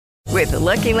With the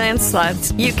Lucky Land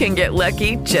Slots, you can get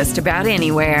lucky just about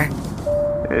anywhere.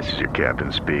 This is your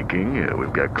captain speaking.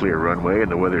 We've got clear runway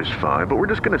and the weather's fine, but we're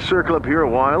just going to circle up here a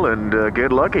while and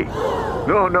get lucky.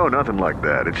 No, nothing like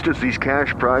that. It's just these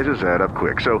cash prizes add up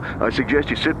quick. So I suggest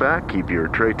you sit back, keep your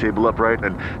tray table upright,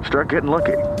 and start getting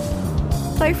lucky.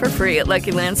 Play for free at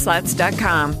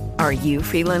LuckyLandSlots.com. Are you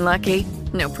feeling lucky?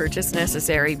 No purchase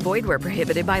necessary. Void where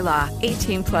prohibited by law.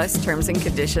 18+ terms and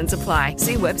conditions apply.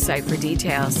 See website for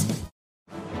details.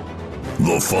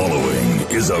 The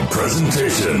following is a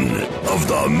presentation of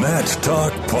the Matt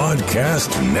Talk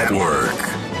Podcast Network.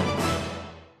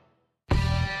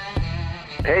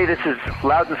 Hey, this is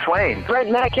Loudon Swain.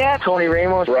 Brett Metcalf, Tony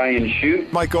Ramos, Ryan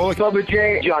Shute, Mike Golick, Bubba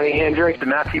J, Johnny Hendricks,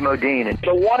 and Matthew Modine. And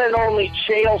the one and only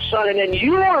Chael Sonnen, and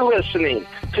you are listening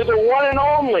to the one and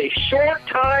only Short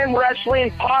Time Wrestling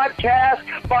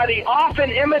Podcast by the often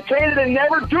imitated and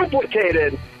never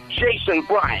duplicated Jason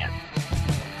Bryant.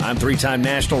 I'm three-time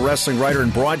National Wrestling writer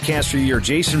and broadcaster of the year,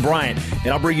 Jason Bryant, and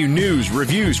I'll bring you news,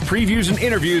 reviews, previews, and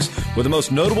interviews with the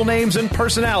most notable names and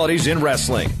personalities in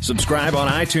wrestling. Subscribe on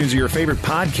iTunes or your favorite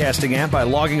podcasting app by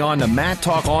logging on to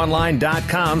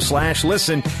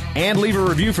MattTalkOnline.com/listen and leave a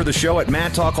review for the show at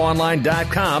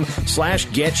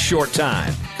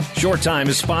MattTalkOnline.com/GetShortTime. Short Time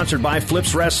is sponsored by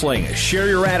Flips Wrestling. Share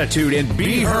your attitude and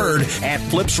be heard at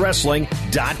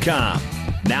FlipsWrestling.com.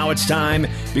 Now it's time,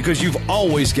 because you've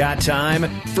always got time,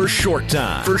 for Short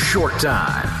Time.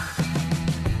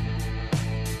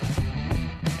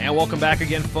 And welcome back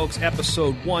again, folks.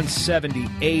 Episode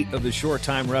 178 of the Short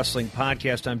Time Wrestling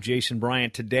Podcast. I'm Jason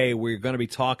Bryant. Today we're going to be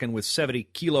talking with 70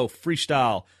 Kilo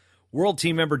Freestyle World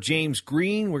Team member James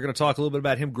Green. We're going to talk a little bit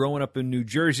about him growing up in New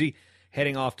Jersey,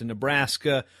 heading off to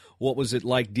Nebraska. What was it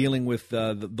like dealing with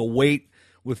the weight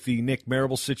with the Nick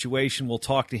Marable situation? We'll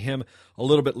talk to him a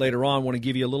little bit later on. Want to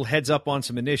give you a little heads up on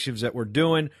some initiatives that we're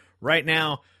doing right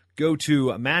now. Go to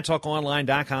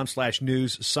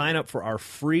MattTalkOnline.com/news. Sign up for our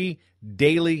free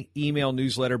daily email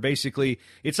newsletter. Basically,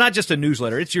 it's not just a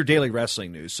newsletter; it's your daily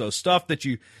wrestling news. So stuff that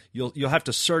you'll have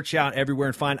to search out everywhere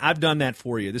and find. I've done that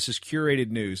for you. This is curated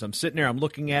news. I'm sitting there, I'm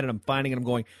looking at it, I'm finding it, I'm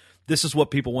going, this is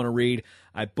what people want to read.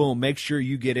 Make sure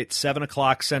you get it 7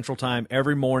 o'clock Central Time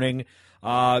every morning.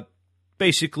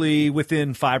 Basically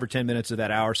within 5 or 10 minutes of that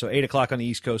hour. So 8 o'clock on the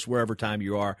East Coast, wherever time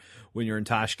you are when you're in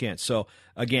Tashkent. So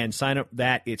again, sign up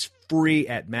that. It's free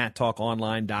at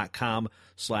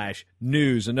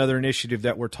MattTalkOnline.com/news. Another initiative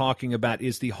that we're talking about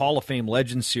is the Hall of Fame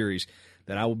Legends Series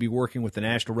that I will be working with the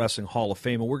National Wrestling Hall of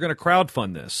Fame. And we're going to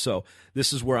crowdfund this. So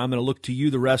this is where I'm going to look to you,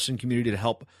 the wrestling community, to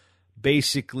help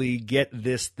basically get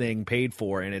this thing paid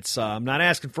for. And it's I'm not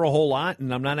asking for a whole lot,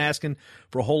 and I'm not asking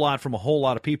for a whole lot from a whole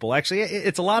lot of people. Actually,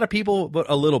 it's a lot of people, but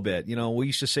a little bit. You know, we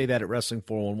used to say that at Wrestling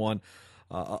 411,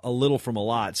 a little from a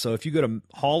lot. So if you go to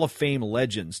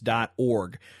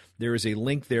HallOfFameLegends.org, there is a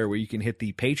link there where you can hit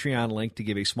the Patreon link to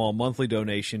give a small monthly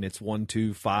donation. It's 1,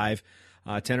 2, 5,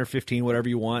 10 or 15, whatever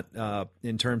you want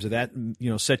in terms of that.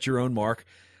 You know, set your own mark.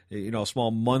 You know, a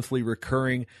small monthly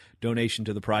recurring donation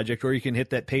to the project, or you can hit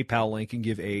that PayPal link and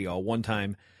give a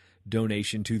one-time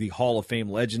donation to the Hall of Fame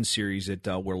Legends Series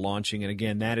that we're launching. And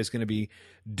again, that is going to be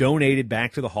donated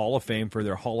back to the Hall of Fame for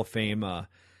their Hall of Fame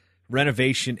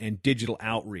renovation and digital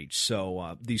outreach.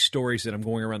 So these stories that I'm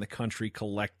going around the country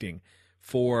collecting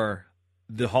for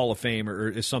the Hall of Fame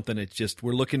is something that just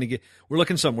we're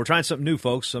trying something new,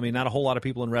 folks. I mean, not a whole lot of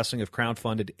people in wrestling have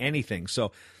crowdfunded anything.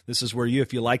 So this is where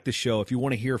if you like the show, if you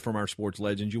want to hear from our sports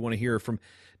legends, you want to hear from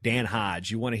Dan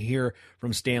Hodge, you want to hear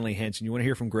from Stanley Henson, you want to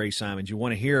hear from Gray Simons, you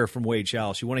want to hear from Wade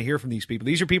Chalice, you want to hear from these people.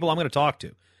 These are people I'm going to talk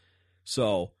to.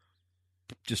 So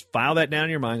just file that down in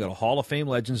your mind. Go to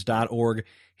HallOfFameLegends.org,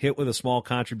 hit with a small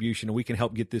contribution, and we can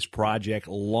help get this project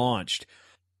launched.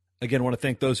 Again, I want to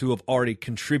thank those who have already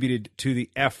contributed to the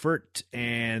effort,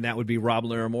 and that would be Rob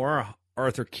Larimore,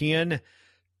 Arthur Kean,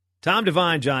 Tom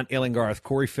Devine, John Illingarth,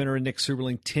 Corey Finner and Nick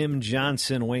Suberling, Tim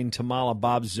Johnson, Wayne Tamala,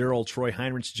 Bob Zerl, Troy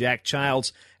Heinrichs, Jack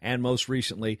Childs, and most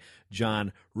recently,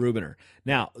 John Rubiner.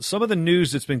 Now, some of the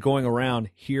news that's been going around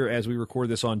here as we record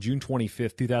this on June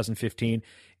 25th, 2015,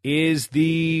 is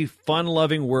the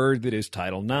fun-loving word that is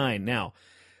Title IX. Now,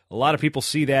 a lot of people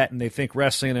see that and they think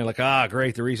wrestling, and they're like,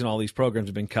 great, the reason all these programs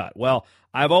have been cut. Well,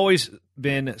 I've always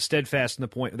been steadfast in the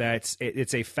point that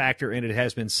it's a factor, and it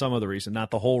has been some of the reason,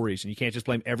 not the whole reason. You can't just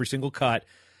blame every single cut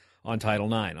on Title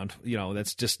IX.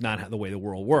 That's just not the way the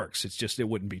world works. It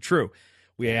wouldn't be true.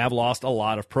 We have lost a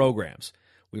lot of programs.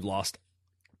 We've lost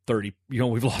 30,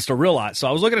 we've lost a real lot. So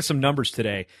I was looking at some numbers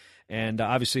today, and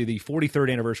obviously the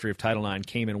 43rd anniversary of Title IX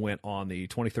came and went on the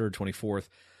 23rd, 24th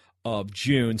of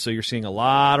June. So you're seeing a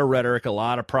lot of rhetoric, a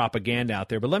lot of propaganda out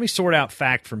there. But let me sort out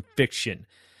fact from fiction,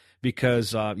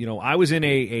 because I was in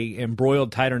a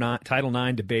embroiled Title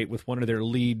IX debate with one of their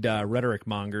lead rhetoric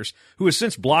mongers who has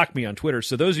since blocked me on Twitter.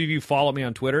 So those of you who follow me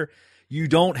on Twitter, you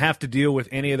don't have to deal with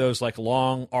any of those like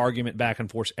long argument back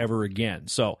and forth ever again.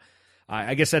 So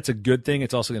I guess that's a good thing.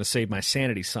 It's also going to save my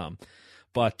sanity some.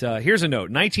 But here's a note.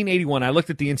 1981, I looked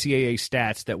at the NCAA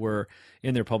stats that were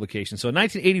in their publication. So in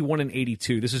 1981 and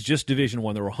 82, this is just Division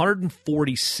I, there were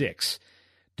 146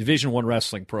 Division I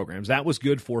wrestling programs. That was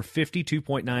good for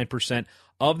 52.9%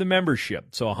 of the membership.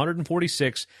 So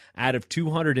 146 out of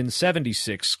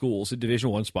 276 schools at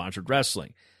Division I sponsored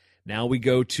wrestling. Now we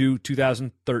go to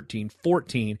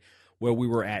 2013-14, where we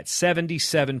were at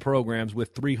 77 programs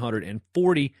with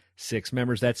 346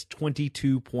 members. That's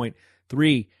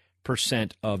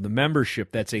 22.3% of the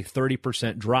membership. That's a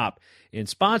 30% drop in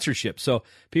sponsorship. So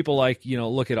people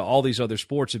look at all these other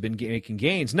sports have been making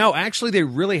gains. No, actually they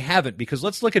really haven't, because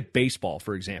let's look at baseball,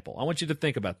 for example. I want you to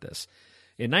think about this.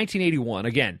 In 1981,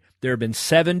 again, there have been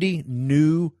 70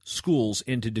 new schools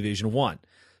into Division I.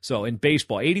 So in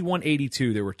baseball,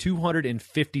 81-82, there were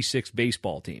 256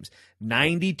 baseball teams.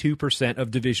 92% of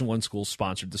Division I schools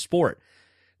sponsored the sport.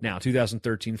 Now,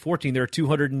 2013-14, there are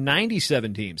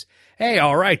 297 teams. Hey,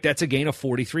 all right, that's a gain of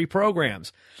 43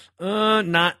 programs.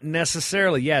 Not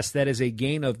necessarily. Yes, that is a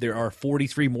gain of there are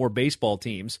 43 more baseball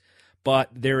teams, but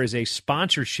there is a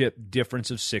sponsorship difference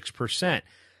of 6%.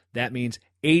 That means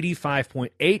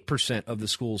 85.8% of the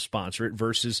schools sponsor it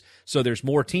versus, so there's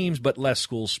more teams but less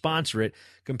schools sponsor it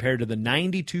compared to the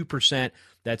 92%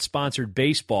 that sponsored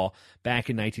baseball back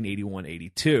in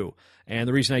 1981-82. And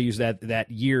the reason I use that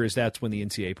year is that's when the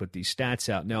NCAA put these stats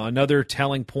out. Now, another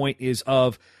telling point is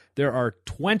there are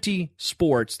 20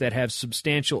 sports that have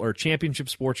substantial, or championship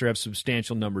sports, or have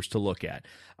substantial numbers to look at.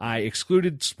 I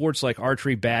excluded sports like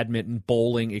archery, badminton,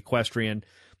 bowling, equestrian,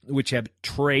 which have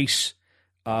trace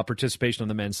participation on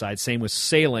the men's side. Same with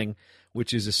sailing,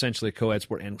 which is essentially a co-ed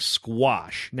sport, and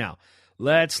squash. Now,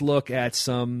 let's look at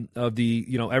some of the,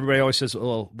 everybody always says,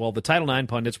 well, the Title IX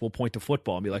pundits will point to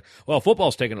football and be like, well,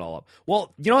 football's taking it all up.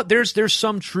 Well, you know what? There's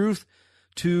some truth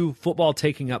to football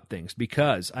taking up things,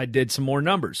 because I did some more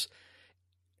numbers.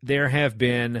 There have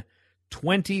been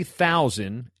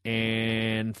 20,000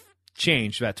 and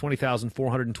change, about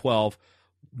 20,412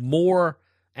 more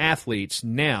athletes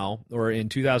now, or in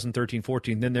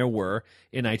 2013-14, than there were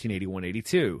in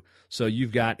 1981-82. So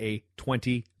you've got a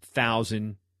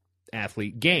 20,000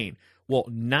 athlete gain. Well,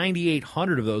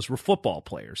 9,800 of those were football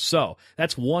players. So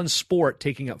that's one sport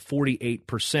taking up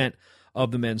 48%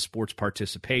 of the men's sports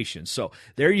participation. So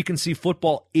there you can see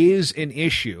football is an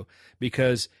issue,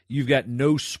 because you've got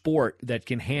no sport that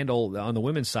can handle, on the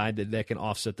women's side, that can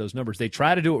offset those numbers. They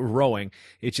try to do it with rowing.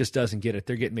 It just doesn't get it.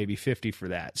 They're getting maybe 50 for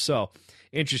that. So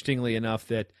interestingly enough,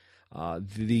 that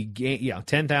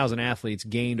 10,000 athletes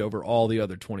gained over all the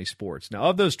other 20 sports. Now,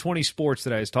 of those 20 sports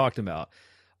that I was talking about,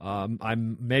 I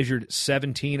measured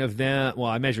 17 of them.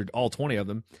 Well, I measured all 20 of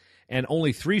them, and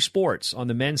only 3 sports on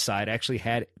the men's side actually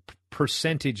had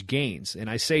percentage gains. And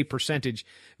I say percentage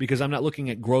because I'm not looking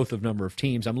at growth of number of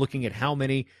teams. I'm looking at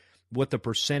what the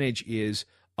percentage is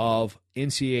of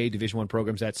NCAA Division I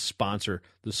programs that sponsor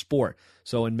the sport.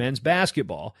 So in men's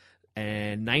basketball,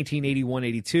 and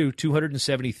 1981-82,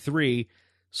 273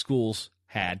 schools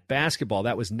had basketball.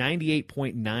 That was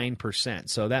 98.9%.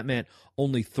 So that meant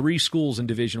only 3 schools in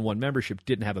Division I membership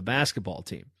didn't have a basketball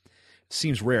team.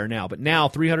 Seems rare now, but now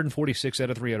 346 out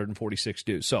of 346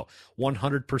 do. So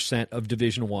 100% of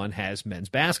Division I has men's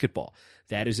basketball.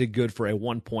 That is good for a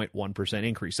 1.1%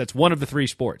 increase. That's one of the 3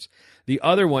 sports. The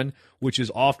other one, which is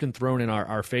often thrown in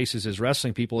our faces as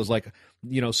wrestling people, is like,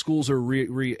 schools are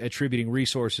attributing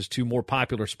resources to more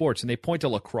popular sports, and they point to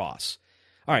lacrosse.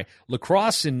 All right,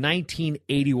 lacrosse in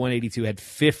 1981-82 had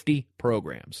 50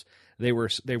 programs. They were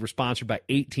sponsored by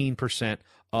 18%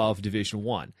 of Division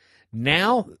I.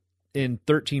 Now, in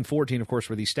 13-14, of course,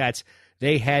 were these stats,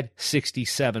 they had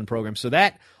 67 programs. So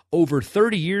that, over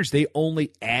 30 years, they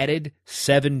only added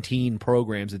 17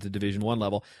 programs at the Division I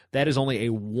level. That is only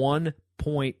a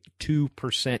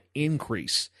 1.2%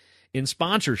 increase in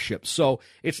sponsorship. So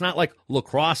it's not like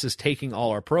lacrosse is taking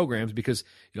all our programs, because,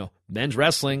 men's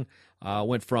wrestling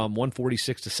went from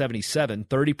 146 to 77,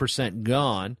 30%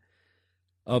 gone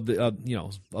of the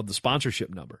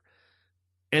sponsorship number.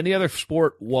 And the other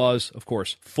sport was, of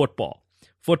course, football.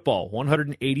 Football,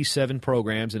 187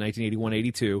 programs in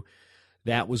 1981-82.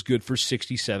 That was good for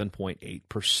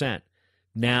 67.8%.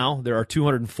 Now there are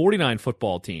 249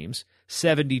 football teams.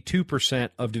 72%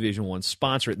 of Division I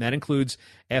sponsor it, and that includes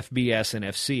FBS and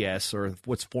FCS, or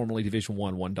what's formerly Division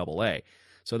I, 1AA.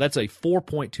 So that's a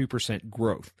 4.2%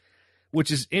 growth,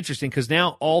 which is interesting, because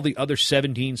now all the other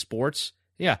 17 sports,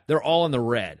 they're all in the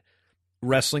red.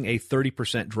 wrestling, a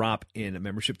 30% drop in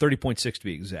membership, 30.6 to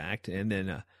be exact. And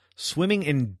then swimming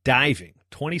and diving,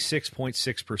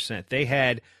 26.6%. They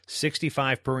had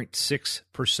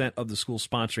 65.6% of the school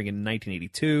sponsoring in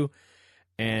 1982,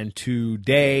 and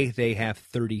today they have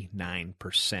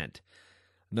 39%.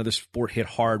 Another sport hit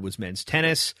hard was men's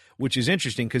tennis, which is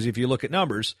interesting because if you look at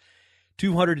numbers,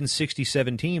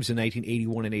 267 teams in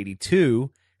 1981 and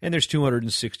 82, and there's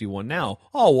 261 now.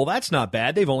 Oh, well, that's not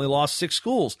bad. They've only lost 6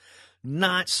 schools.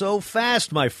 Not so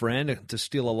fast, my friend, to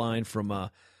steal a line from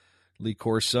Lee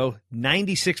Corso.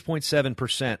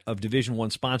 96.7% of Division I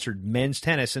sponsored men's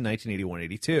tennis in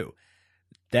 1981-82.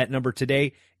 That number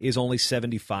today is only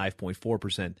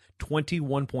 75.4%,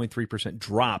 21.3%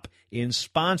 drop in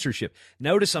sponsorship.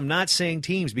 Notice I'm not saying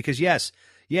teams because, yes,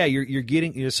 you're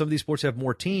getting, some of these sports have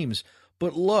more teams,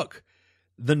 but look,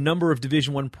 the number of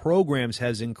Division I programs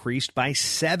has increased by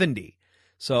 70.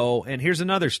 So, and here's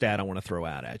another stat I want to throw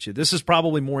out at you. This is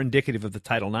probably more indicative of the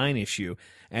Title IX issue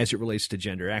as it relates to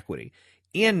gender equity.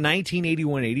 In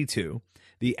 1981-82,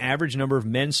 the average number of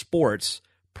men's sports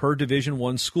per Division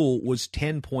I school was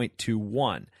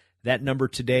 10.21. That number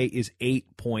today is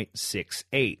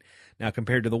 8.68. Now,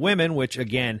 compared to the women, which,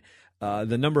 again,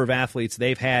 the number of athletes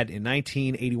they've had in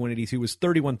 1981-82 was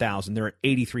 31,000. They're at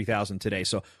 83,000 today.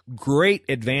 So great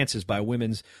advances by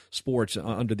women's sports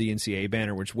under the NCAA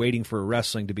banner, which is waiting for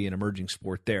wrestling to be an emerging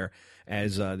sport there,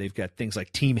 as they've got things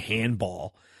like team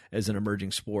handball as an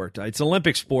emerging sport. It's an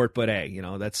Olympic sport, but hey,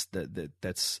 that's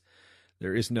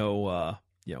there is no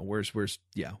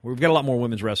we've got a lot more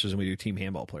women's wrestlers than we do team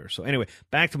handball players. So anyway,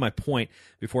 back to my point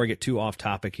before I get too off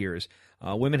topic here is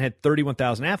women had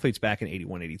 31,000 athletes back in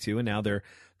 81-82, and now they're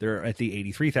at the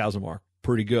 83,000 mark.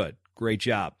 Pretty good. Great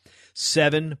job.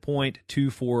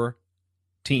 7.24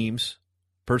 teams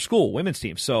per school, women's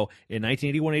teams. So in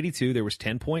 1981-82, there was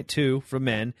 10.2 for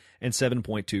men and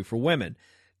 7.2 for women.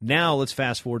 Now let's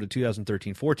fast forward to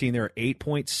 2013-14. There are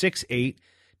 8.68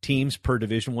 teams per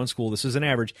Division I school. This is an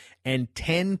average, and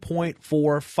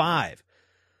 10.45.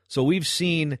 So we've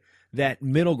seen that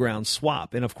middle ground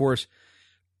swap. And, of course,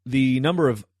 the number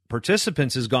of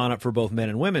participants has gone up for both men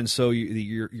and women. So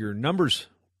your numbers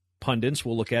pundits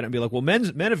will look at it and be like, well,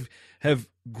 men have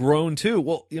grown too.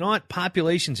 Well, you know what?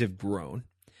 Populations have grown.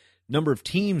 Number of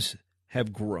teams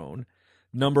have grown.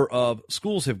 Number of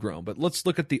schools have grown. But let's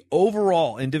look at the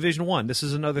overall in Division I. This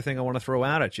is another thing I want to throw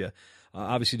out at you.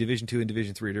 Obviously, Division II and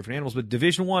Division III are different animals, but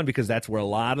Division I, because that's where a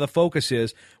lot of the focus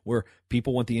is, where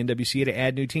people want the NWCA to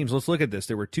add new teams. Let's look at this.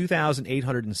 There were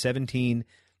 2,817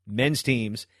 men's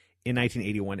teams in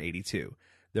 1981-82.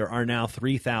 There are now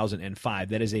 3,005.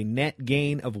 That is a net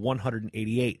gain of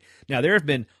 188. Now, there have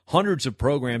been hundreds of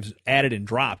programs added and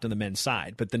dropped on the men's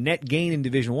side, but the net gain in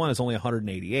Division I is only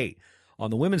 188. On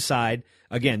the women's side,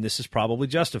 again, this is probably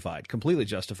justified, completely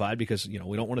justified, because we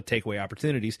don't want to take away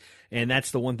opportunities, and that's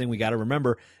the one thing we got to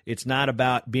remember. It's not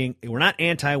about we're not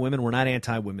anti-women, we're not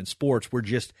anti-women's sports, we're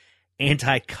just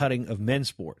anti-cutting of men's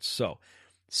sports. So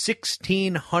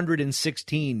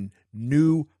 1,616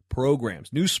 new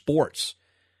programs, new sports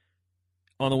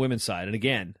on the women's side, and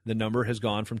again, the number has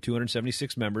gone from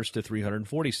 276 members to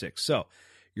 346. So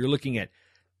you're looking at,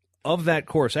 of that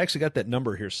course, I actually got that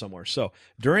number here somewhere. So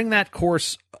during that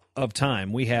course of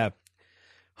time, we have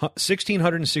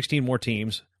 1,616 more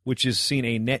teams, which has seen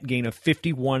a net gain of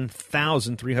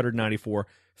 51,394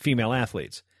 female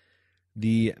athletes.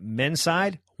 The men's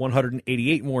side,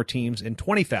 188 more teams and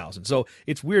 20,000. So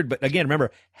it's weird, but again, remember,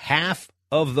 half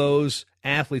of those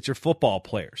athletes are football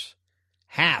players.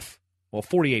 Half. Well,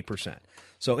 48%.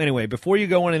 So anyway, before you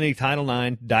go on any Title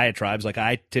IX diatribes like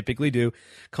I typically do,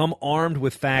 come armed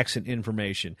with facts and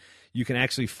information. You can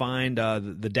actually find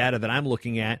the data that I'm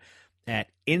looking at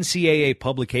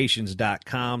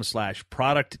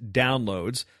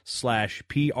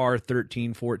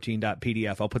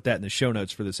ncaapublications.com/product-downloads/pr1314.pdf. I'll put that in the show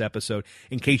notes for this episode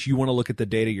in case you want to look at the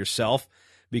data yourself,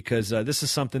 because this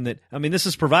is something that, this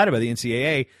is provided by the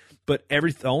NCAA, but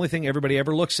the only thing everybody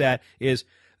ever looks at is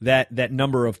that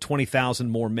number of 20,000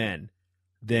 more men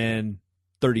than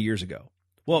 30 years ago.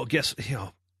 Well, guess,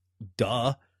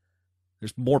 duh.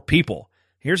 There's more people.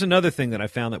 Here's another thing that I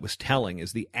found that was telling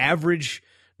is the average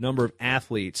number of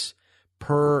athletes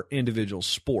per individual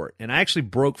sport. And I actually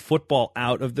broke football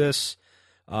out of this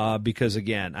because,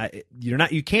 again,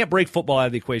 you can't break football out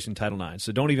of the equation in Title IX,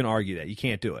 so don't even argue that. You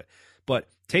can't do it. But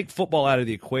take football out of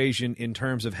the equation in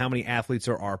terms of how many athletes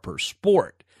there are per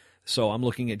sport. So I'm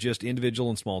looking at just individual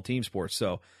and small team sports.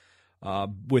 So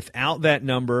without that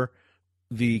number,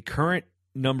 the current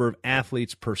number of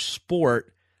athletes per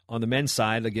sport on the men's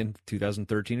side, again,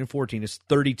 2013 and 14, is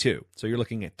 32. So you're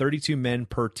looking at 32 men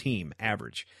per team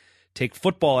average. Take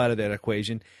football out of that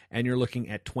equation, and you're looking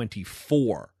at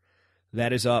 24.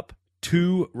 That is up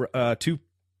two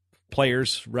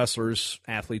players, wrestlers,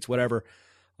 athletes, whatever,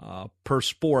 per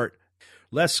sport.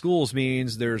 Less schools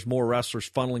means there's more wrestlers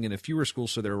funneling into fewer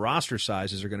schools, so their roster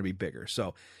sizes are going to be bigger.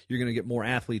 So you're going to get more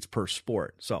athletes per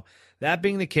sport. So that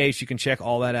being the case, you can check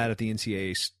all that out at the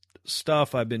NCAA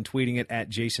stuff. I've been tweeting it at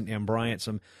Jason M. Bryant,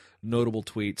 some notable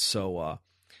tweets. So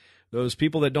those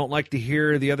people that don't like to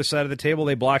hear the other side of the table,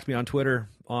 they blocked me on Twitter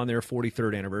on their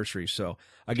 43rd anniversary. So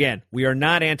again, we are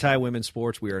not anti-women's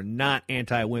sports. We are not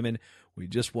anti-women. We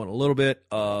just want a little bit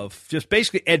of just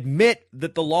basically admit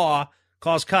that the law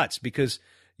caused cuts, because,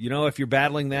 you know, if you're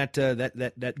battling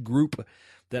that group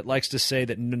that likes to say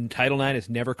that Title IX has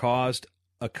never caused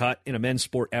a cut in a men's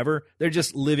sport ever, they're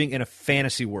just living in a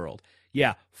fantasy world.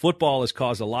 Yeah, football has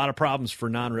caused a lot of problems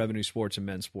for non-revenue sports and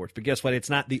men's sports, but guess what? It's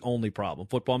not the only problem.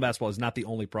 Football and basketball is not the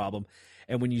only problem.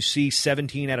 And when you see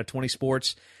 17 out of 20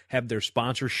 sports have their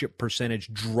sponsorship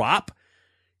percentage drop,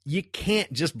 you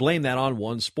can't just blame that on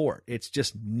one sport. It's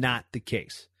just not the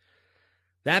case.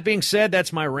 That being said,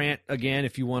 that's my rant. Again,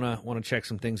 if you want to check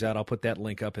some things out, I'll put that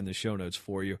link up in the show notes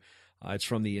for you. It's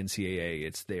from the NCAA.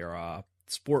 It's their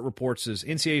Sport Reports'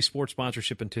 NCAA Sports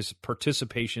Sponsorship and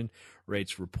Participation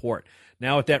Rates Report.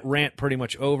 Now with that rant pretty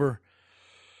much over,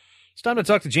 it's time to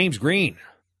talk to James Green.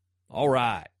 All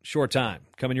right, short time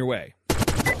coming your way.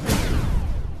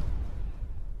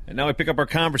 And now we pick up our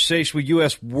conversation with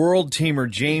U.S. World Teamer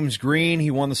James Green.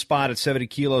 He won the spot at 70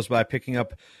 kilos by picking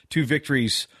up 2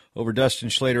 victories over Dustin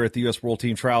Schlater at the U.S. World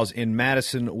Team Trials in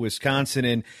Madison,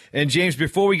 Wisconsin. And James,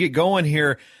 before we get going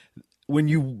here, when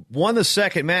you won the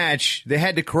second match, they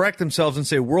had to correct themselves and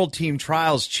say World Team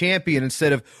Trials champion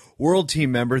instead of World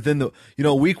Team member. Then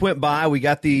a week went by. We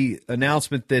got the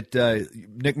announcement that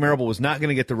Nick Marable was not going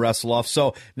to get the wrestle off.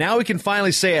 So now we can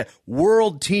finally say it.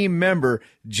 World Team member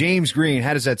James Green.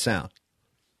 How does that sound?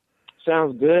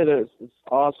 Sounds good. It's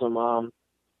awesome.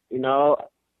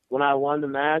 When I won the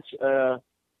match,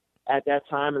 at that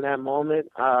time in that moment,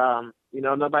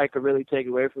 nobody could really take it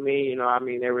away from me.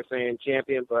 They were saying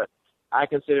champion, but I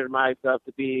considered myself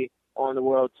to be on the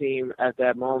world team at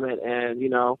that moment. And,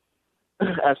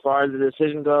 as far as the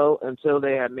decision go, until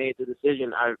they had made the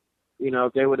decision,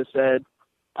 if they would have said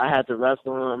I had to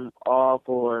wrestle them off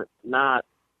or not,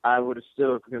 I would have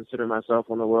still considered myself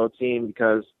on the world team,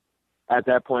 because at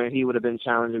that point he would have been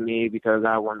challenging me because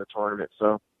I won the tournament.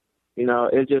 So,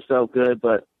 it just felt good,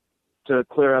 but to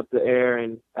clear up the air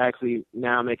and actually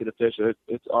now make it official,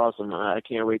 it's awesome. I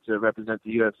can't wait to represent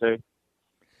the USA.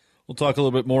 We'll talk a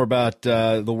little bit more about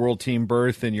the World Team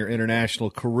berth and your international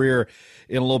career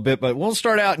in a little bit, but we'll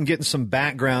start out and getting some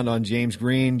background on James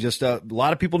Green. Just a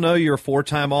lot of people know you're a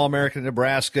 4-time All-American at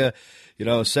Nebraska,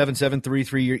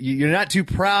 7.733. You're not too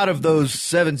proud of those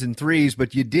 7s and 3s,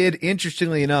 but you did,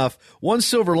 interestingly enough, one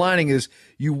silver lining is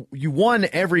you won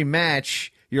every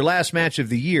match, your last match of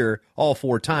the year, all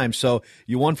 4 times. So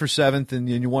you won for 7th and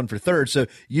you won for 3rd. So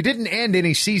you didn't end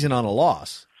any season on a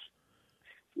loss.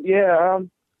 Yeah,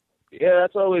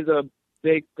 that's always a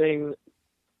big thing,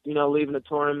 leaving the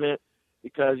tournament,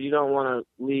 because you don't want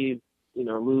to leave,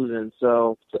 losing.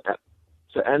 So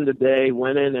to end the day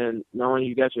winning and knowing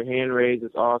you got your hand raised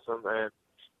is awesome, and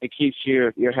it keeps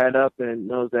your head up and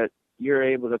knows that you're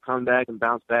able to come back and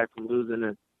bounce back from losing,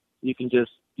 and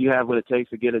you have what it takes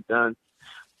to get it done.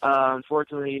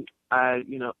 Unfortunately, I,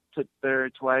 took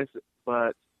 3rd twice,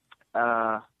 but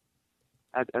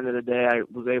at the end of the day, I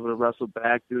was able to wrestle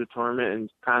back through the tournament and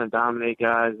kind of dominate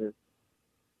guys and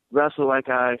wrestle like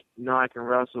I know I can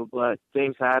wrestle. But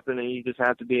things happen, and you just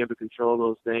have to be able to control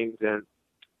those things and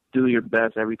do your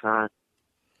best every time.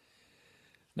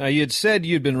 Now, you had said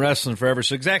you'd been wrestling forever.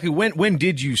 So exactly when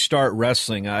did you start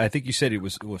wrestling? I think you said it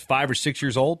was 5 or 6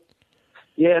 years old?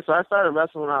 Yeah, so I started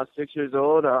wrestling when I was 6 years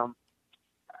old.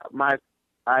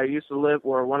 I used to live,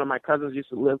 or one of my cousins used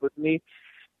to live with me,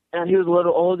 and he was a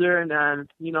little older, and then,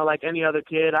 like any other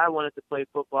kid, I wanted to play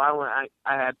football. I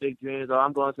had big dreams.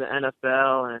 I'm going to the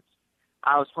NFL, and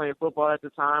I was playing football at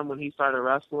the time when he started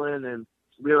wrestling, and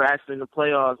we were actually in the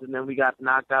playoffs, and then we got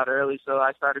knocked out early, so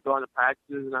I started going to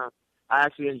practices, and I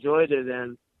actually enjoyed it.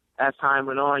 And as time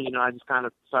went on, I just kind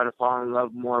of started falling in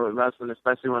love more with wrestling,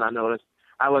 especially when I noticed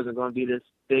I wasn't going to be this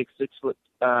big 6-foot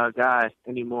guy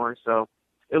anymore. So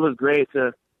it was great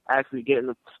to actually get in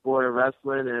the sport of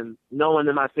wrestling, and no one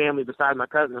in my family besides my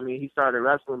cousin. He started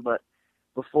wrestling, but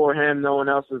before him, no one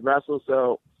else was wrestled.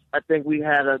 So I think we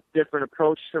had a different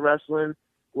approach to wrestling,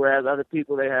 whereas other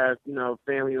people, they have,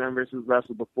 family members who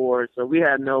wrestled before. So we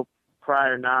had no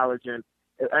prior knowledge, and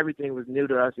everything was new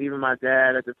to us. Even my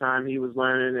dad at the time, he was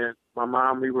learning, and my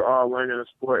mom, we were all learning the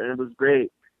sport, and it was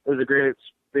great. It was a great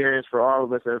experience for all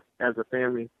of us as a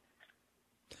family.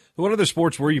 What other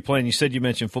sports were you playing? You said you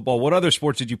mentioned football. What other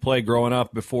sports did you play growing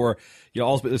up before you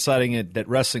ultimately deciding that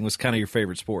wrestling was kind of your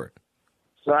favorite sport?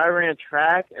 So I ran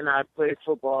track, and I played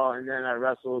football, and then I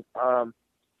wrestled.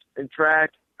 In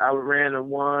track, I ran a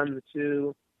 1, a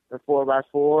 2, a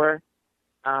 4x4.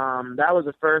 That was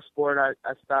the first sport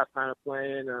I stopped kind of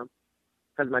playing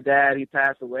because my dad, he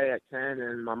passed away at 10,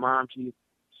 and my mom, she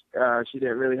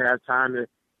didn't really have time to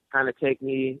kind of take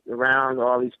me around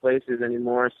all these places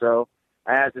anymore. So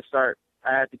I had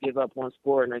to give up one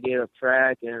sport, and I gave up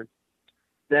track. And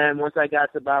then once I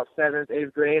got to about 7th,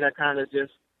 8th grade, I kind of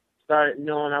just started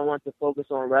knowing I wanted to focus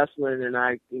on wrestling, and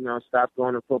I, stopped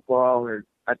going to football. And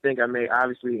I think I made,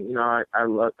 obviously,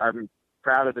 I'm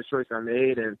proud of the choice I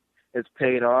made, and it's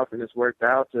paid off, and it's worked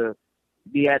out to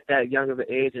be at that young of an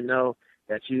age and know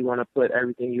that you want to put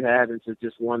everything you have into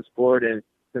just one sport and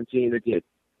continue to get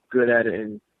good at it.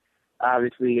 And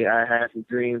obviously, I had some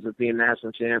dreams of being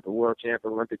national champ, a world champ,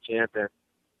 Olympic champ. And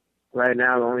right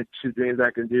now, the only 2 dreams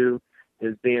I can do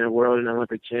is being a world and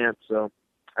Olympic champ. So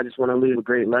I just want to leave a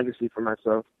great legacy for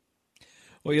myself.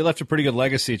 Well, you left a pretty good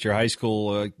legacy at your high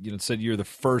school. Said you're the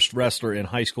first wrestler in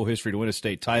high school history to win a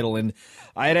state title. And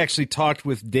I had actually talked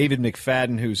with David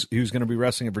McFadden, who's going to be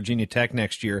wrestling at Virginia Tech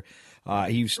next year.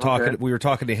 He was talking. Okay. We were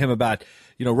talking to him about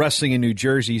wrestling in New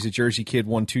Jersey. He's a Jersey kid,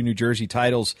 won 2 New Jersey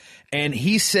titles, and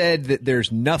he said that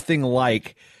there's nothing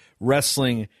like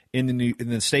wrestling in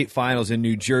the state finals in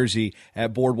New Jersey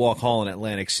at Boardwalk Hall in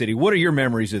Atlantic City. What are your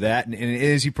memories of that? And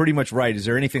is he pretty much right? Is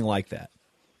there anything like that?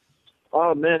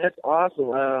 Oh man, that's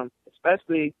awesome.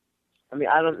 Especially, I'm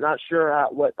not sure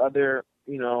what other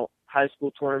high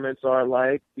school tournaments are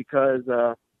like, because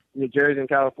New Jersey and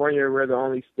California, we're the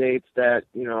only states that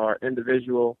are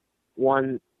individual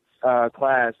one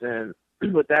class. And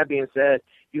with that being said,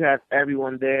 you have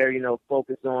everyone there,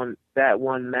 focused on that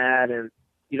one mat, and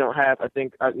you don't have, I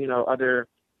think, other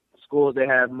schools, they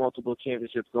have multiple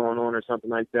championships going on or something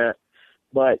like that.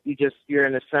 But you're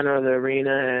in the center of the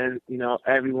arena, and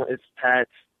everyone, it's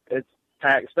packed,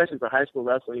 especially for high school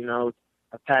wrestling.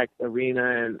 A packed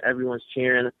arena, and everyone's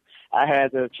cheering. I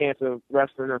had the chance of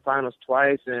wrestling in the finals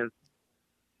twice, and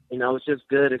it's just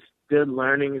good. It's good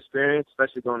learning experience,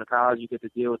 especially going to college. You get to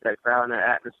deal with that crowd and that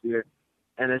atmosphere,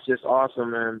 and it's just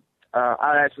awesome. And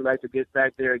I'd actually like to get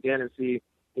back there again and see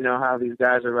how these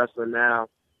guys are wrestling now,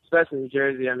 especially in New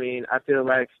Jersey. I feel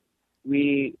like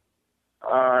we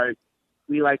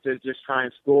like to just try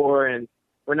and score, and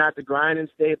we're not the grinding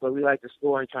state, but we like to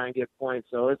score and try and get points.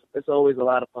 So it's always a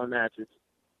lot of fun matches.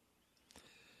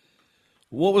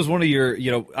 What was one of your,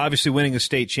 obviously winning a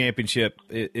state championship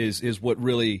is what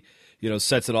really,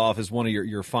 sets it off as one of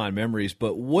your fond memories.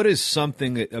 But what is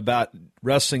something about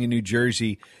wrestling in New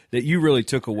Jersey that you really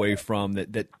took away from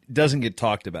that doesn't get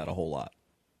talked about a whole lot?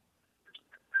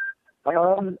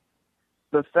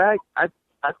 The fact, I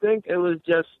think it was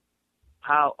just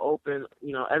how open,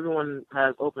 everyone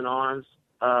has open arms.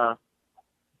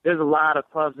 There's a lot of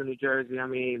clubs in New Jersey.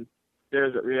 Every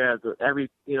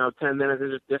 10 minutes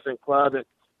there's a different club. And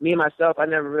me myself, I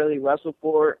never really wrestled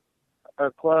for a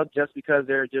club just because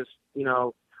they're just,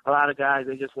 a lot of guys,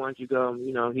 they just want you to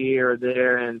go, here or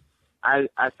there. And I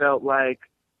felt like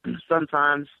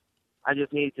sometimes I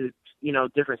just needed to,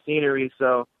 different scenery.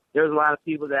 So there's a lot of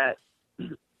people that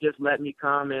just let me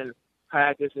come and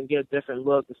practice and get different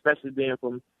looks, especially being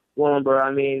from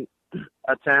Willingboro.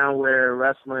 A town where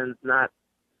wrestling's not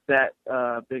that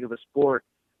big of a sport.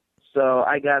 So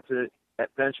I got to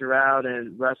venture out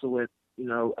and wrestle with,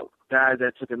 guys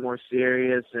that took it more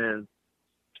serious and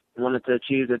wanted to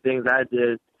achieve the things I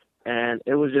did. And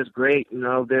it was just great.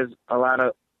 There's a lot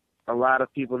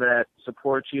of people that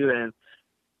support you. And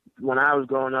when I was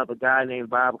growing up, a guy named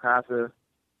Bob Casa,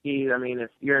 if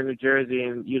you're in New Jersey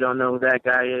and you don't know who that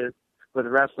guy is with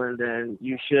wrestling, then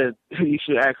you should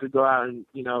actually go out and,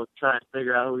 try and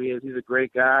figure out who he is. He's a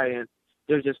great guy. And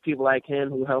there's just people like him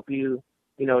who help you,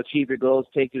 achieve your goals,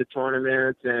 take you to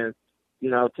tournaments, and,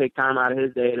 take time out of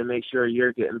his day to make sure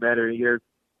you're getting better. You're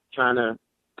trying to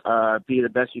be the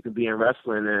best you can be in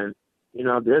wrestling. And,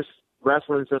 this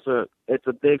wrestling is it's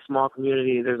a big, small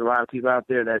community. There's a lot of people out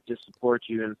there that just support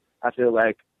you. And I feel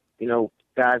like,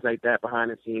 guys like that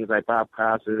behind the scenes, like Bob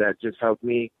Costa, that just helped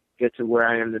me get to where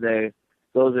I am today.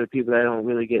 Those are the people that don't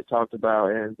really get talked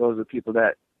about. And those are the people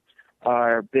that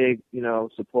are big,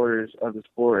 supporters of the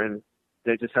sport, and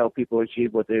they just help people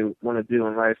achieve what they want to do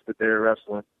in life that they're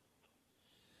wrestling.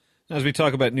 As we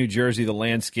talk about New Jersey, the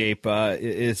landscape,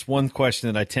 it's one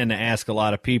question that I tend to ask a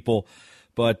lot of people,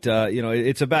 But,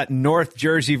 it's about North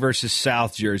Jersey versus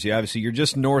South Jersey. Obviously, you're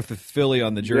just north of Philly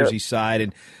on the Jersey side.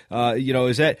 And,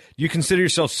 do you consider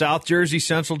yourself South Jersey,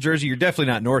 Central Jersey? You're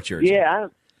definitely not North Jersey. Yeah,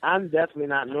 I'm definitely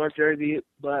not North Jersey,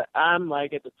 but I'm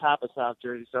like at the top of South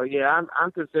Jersey. So, yeah,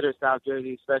 I'm considered South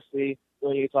Jersey, especially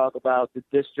when you talk about the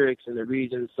districts and the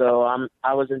regions. So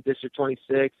I was in District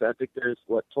 26. I think there's,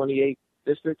 28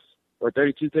 districts or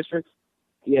 32 districts?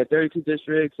 Yeah, 32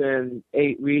 districts and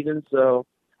 8 regions. So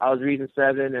I was Region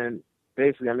 7, and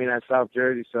basically, that's South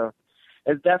Jersey. So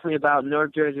it's definitely about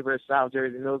North Jersey versus South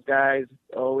Jersey. And those guys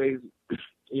always,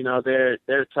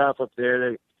 they're tough up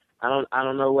there. I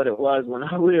don't know what it was when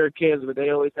we were kids, but they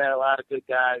always had a lot of good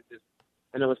guys,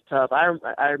 and it was tough.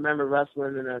 I remember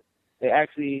wrestling they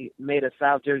actually made a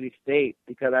South Jersey state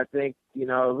because I think it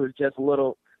was just a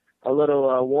little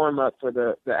warm up for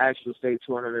the actual state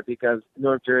tournament because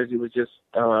North Jersey was just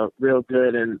real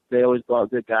good and they always brought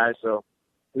good guys. So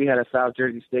we had a South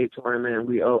Jersey state tournament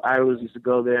and I always used to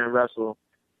go there and wrestle.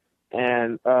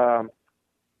 And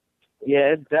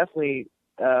it's definitely.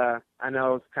 I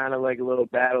know it's kind of like a little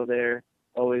battle there,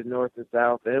 always north and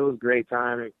south. It was a great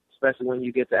time, especially when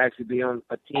you get to actually be on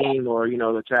a team or,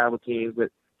 the travel teams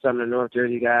with some of the North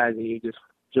Jersey guys and you just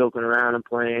joking around and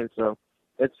playing. So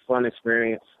it's a fun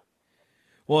experience.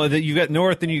 Well, you got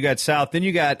North, then you got South, then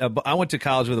you got. I went to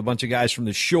college with a bunch of guys from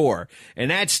the Shore,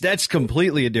 and that's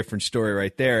completely a different story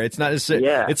right there. It's not.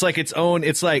 It's like its own.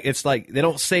 It's like they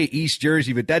don't say East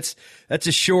Jersey, but that's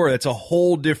a Shore. That's a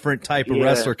whole different type of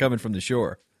wrestler coming from the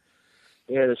Shore.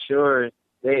 Yeah, the Shore.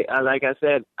 They like I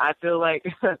said, I feel like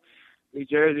New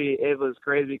Jersey. It was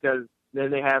crazy because then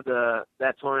they have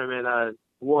that tournament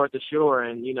War at the Shore,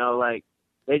 and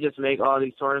they just make all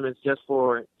these tournaments just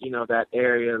for, that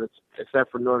area,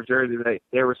 except for North Jersey.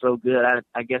 They were so good.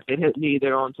 I guess they didn't need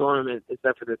their own tournament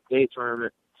except for the state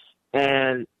tournament.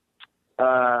 And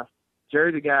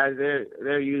Jersey guys,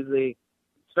 they're usually,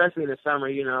 especially in the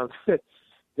summer,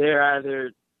 they're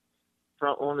either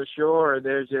on the shore or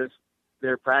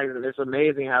they're practicing. It's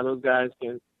amazing how those guys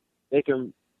can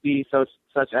be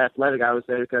such athletic, I would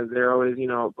say, because they're always,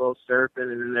 both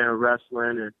surfing and then they're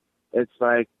wrestling. And it's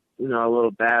like, a little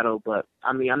battle, but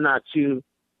I'm not too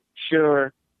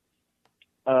sure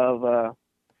of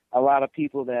a lot of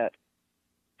people that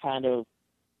kind of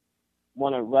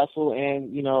want to wrestle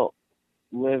and,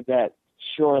 live that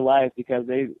shore life because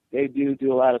they do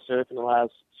a lot of surfing, a lot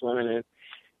of swimming. And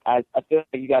I feel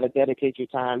like you got to dedicate your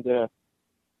time to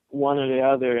one or the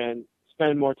other and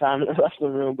spend more time in the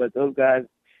wrestling room. But those guys,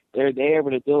 they're able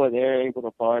to do it. They're able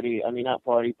to party. Not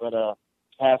party, but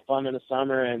have fun in the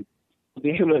summer and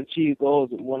be able to achieve goals.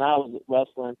 When I was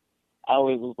wrestling, I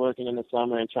always was working in the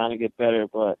summer and trying to get better,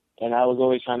 and I was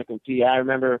always trying to compete. I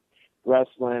remember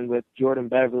wrestling with Jordan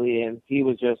Beverly, and he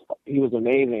was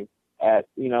amazing at,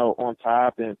 on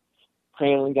top and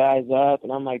trailing guys up.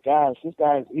 And I'm like, gosh, this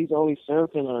guy, he's always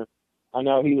surfing. Or I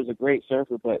know he was a great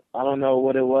surfer, but I don't know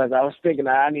what it was. I was thinking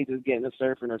I need to get into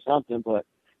surfing or something, but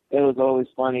it was always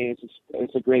funny.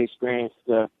 It's a great experience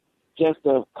just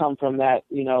to come from that,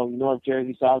 North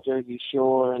Jersey, South Jersey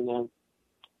shore, and then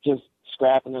just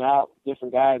scrapping it out,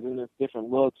 different guys and different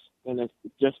looks, and it's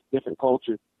just different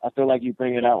culture. I feel like you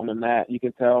bring it out on the mat. You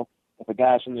can tell if a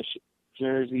guy's from the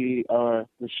Jersey or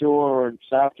the shore or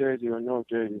South Jersey or North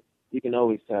Jersey. You can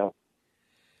always tell.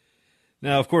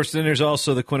 Now, of course, then there's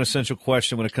also the quintessential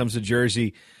question when it comes to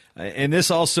Jersey, and this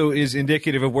also is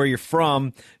indicative of where you're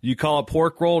from. Do you call it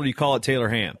pork roll or do you call it Taylor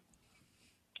ham?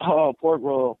 Oh, pork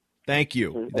roll.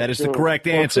 That is the correct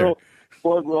answer.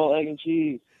 Pork roll, egg and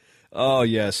cheese. Oh,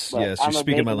 yes, yes. You're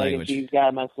speaking my language. I'm a bacon,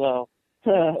 egg and cheese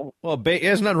guy myself. Well,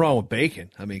 there's nothing wrong with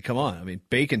bacon. Come on.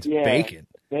 Bacon's bacon.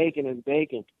 Bacon is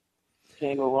bacon.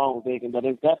 Can't go wrong with bacon, but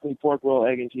it's definitely pork roll,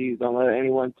 egg and cheese. Don't let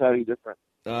anyone tell you different.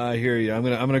 I hear you. I'm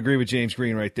gonna agree with James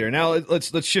Green right there. Now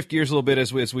let's shift gears a little bit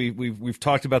as we've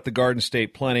talked about the Garden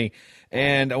State plenty,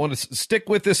 and I want to stick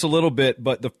with this a little bit.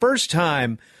 But the first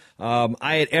time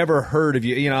I had ever heard of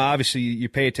you, obviously you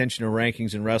pay attention to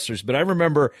rankings and wrestlers, but I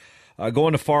remember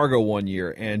going to Fargo one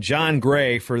year, and John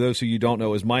Gray, for those of you who don't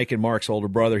know, is Mike and Mark's older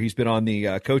brother. He's been on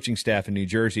the coaching staff in New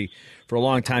Jersey for a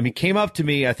long time. He came up to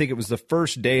me, I think it was the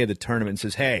first day of the tournament, and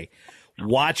says, "Hey,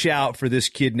 watch out for this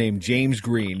kid named James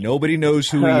Green. Nobody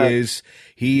knows who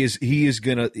he is. He's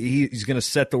gonna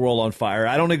set the world on fire."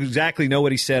 I don't exactly know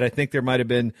what he said. I think there might have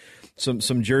been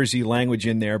some Jersey language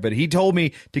in there, but he told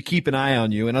me to keep an eye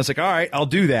on you, and I was like, all right, I'll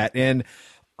do that. And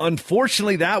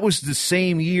unfortunately, that was the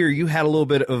same year you had a little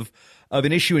bit of of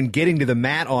an issue in getting to the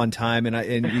mat on time,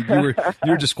 and you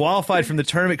were disqualified from the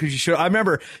tournament because you should. I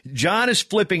remember John is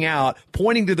flipping out,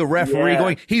 pointing to the referee,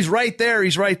 going, "He's right there,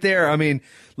 he's right there." I mean,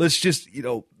 let's just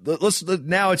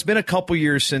now it's been a couple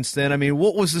years since then. I mean,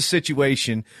 what was the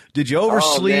situation? Did you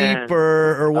oversleep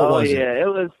or what was it?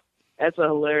 Oh yeah, that's a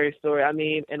hilarious story. I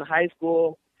mean, in high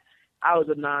school, I was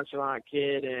a nonchalant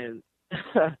kid, and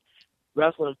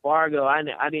wrestling Fargo, I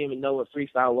didn't even know what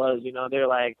freestyle was. You know, they're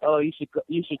like, "Oh, you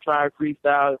should try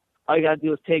freestyle. All you gotta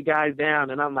do is take guys down."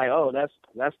 And I'm like, "Oh,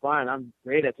 that's fine. I'm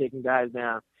great at taking guys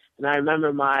down." And I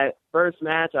remember my first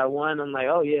match I won. I'm like,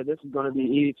 "Oh yeah, this is gonna be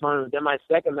an easy tournament." Then my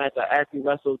second match, I actually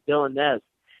wrestled Dylan Ness,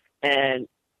 and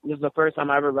this was the first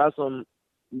time I ever wrestled him.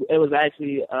 It was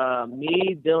actually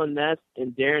me, Dylan Ness,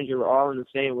 and Derringer were all in the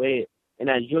same weight. And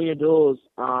at Junior Duels,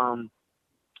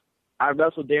 I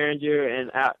wrestled Derringer,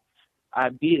 and I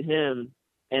beat him,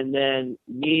 and then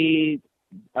me,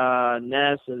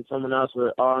 Ness, and someone else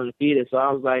were all undefeated. So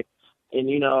I was like, and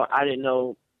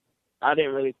I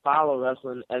didn't really follow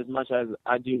wrestling as much as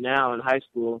I do now in high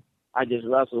school. I just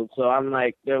wrestled. So I'm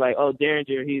like, they're like, "Oh,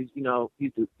 Derringer, he's a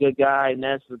good guy.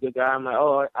 Ness is a good guy." I'm like,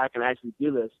 "Oh, I can actually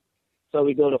do this." So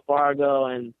we go to Fargo,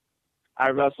 and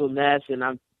I wrestle Ness, and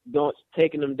I'm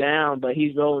taking him down, but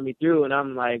he's rolling me through, and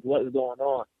I'm like, "What is going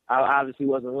on?" I obviously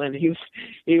wasn't winning.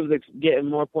 He was getting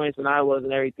more points than I was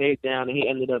in every takedown, and he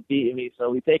ended up beating me. So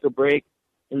we take a break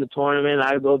in the tournament.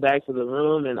 I go back to the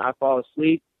room, and I fall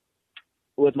asleep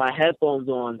with my headphones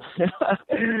on.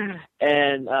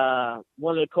 And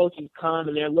one of the coaches come,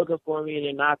 and they're looking for me, and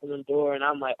they're knocking on the door, and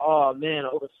I'm like, "Oh, man, I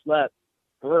overslept."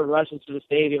 And we're rushing to the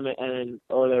stadium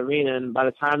or the arena, and by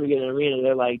the time we get in the arena,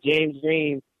 they're like, "James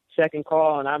Green, second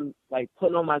call," and I'm like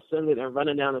putting on my singlet and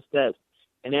running down the steps.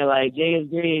 And they're like, "James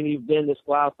Green, you've been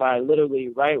disqualified," literally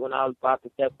right when I was about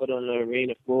to step foot on the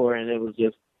arena floor. And it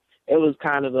was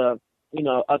kind of a,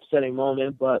 upsetting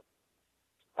moment, but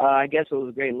I guess it was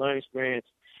a great learning experience.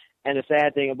 And the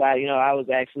sad thing about it, I was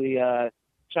actually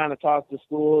trying to talk to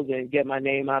schools and get my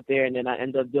name out there, and then I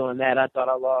ended up doing that. I thought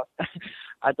I lost.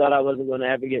 I thought I wasn't going to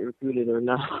ever get recruited or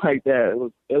nothing like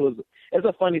that. It's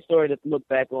a funny story to look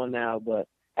back on now, but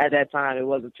at that time it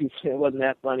wasn't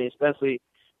that funny, especially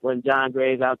when John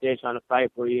Gray's out there trying to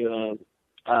fight for you, and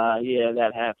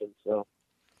that happened. So.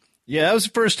 Yeah, that was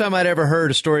the first time I'd ever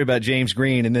heard a story about James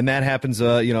Green, and then that happens,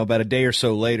 about a day or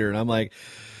so later, and I'm like,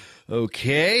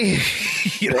 okay.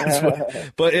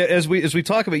 But as we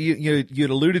talk about, you'd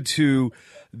alluded to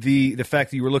the fact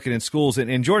that you were looking in schools,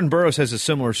 and Jordan Burroughs has a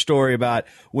similar story about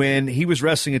when he was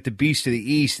wrestling at the Beast of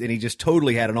the East, and he just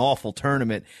totally had an awful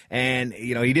tournament, and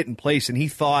he didn't place, and he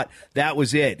thought that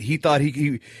was it. He thought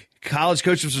college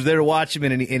coaches was there to watch him,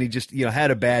 and he just had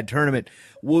a bad tournament.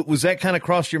 Was that kind of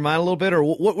crossed your mind a little bit, or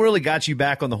what really got you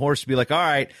back on the horse to be like, all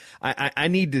right, I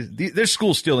need to? There's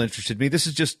school still interested me. This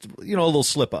is just a little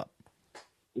slip up.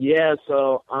 Yeah,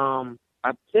 so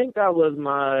I think that was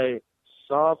my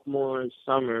sophomore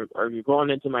summer, or going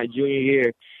into my junior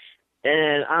year,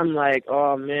 and I'm like,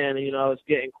 oh man, it's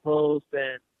getting close,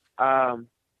 and I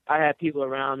had people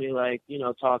around me like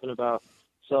talking about,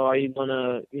 so are you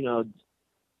gonna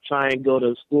try and go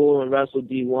to school and wrestle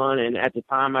D1, and at the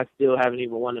time I still haven't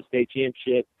even won a state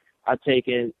championship. I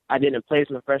didn't place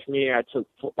my freshman year. I took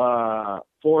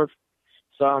fourth,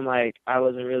 so I'm like, I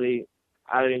didn't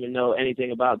even know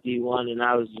anything about D1, and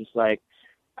I was just like,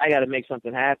 I got to make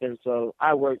something happen. So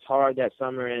I worked hard that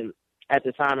summer, and at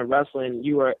the time of wrestling,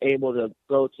 you were able to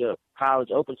go to college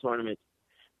open tournaments,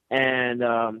 and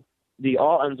the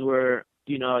Altons were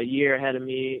a year ahead of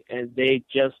me, and they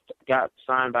just got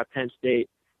signed by Penn State.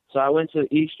 So I went to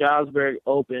East Stroudsburg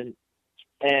Open,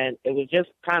 and it was just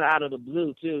kind of out of the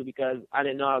blue, too, because I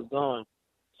didn't know I was going.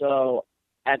 So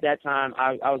at that time,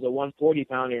 I was a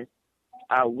 140-pounder.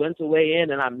 I went to weigh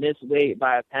in, and I missed weight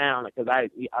by a pound because,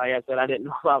 like I said, I didn't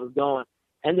know where I was going.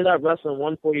 Ended up wrestling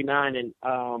 149, and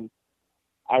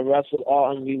I wrestled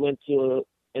Alton. We went to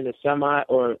in the semi,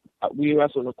 or we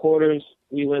wrestled in the quarters.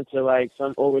 We went to,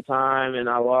 some overtime, and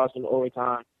I lost in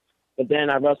overtime. But then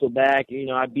I wrestled back.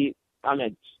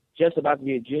 I'm just about to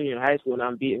be a junior in high school, and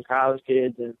I'm beating college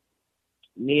kids, and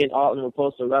me and Alton were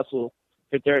supposed to wrestle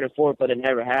for third and fourth, but it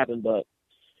never happened. But,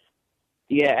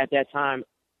 yeah, at that time,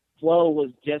 Flow was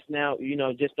just now,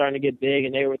 just starting to get big,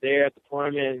 and they were there at the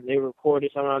tournament, and they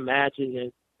recorded some of my matches.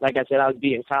 And like I said, I was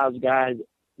beating college guys,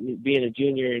 being a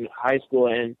junior in high school,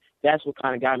 and that's what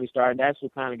kind of got me started. That's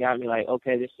what kind of got me like,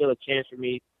 okay, there's still a chance for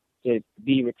me to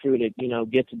be recruited,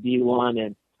 get to D1.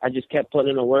 And I just kept putting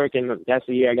in the work, and that's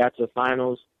the year I got to the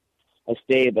finals. I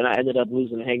stayed, but I ended up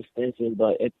losing to Hank Stinson.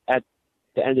 But at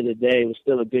the end of the day, it was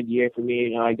still a good year for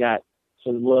me. I got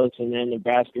some looks, and then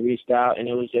Nebraska reached out, and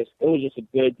it was just a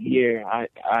good year,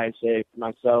 I say, for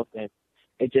myself, and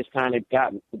it just kind of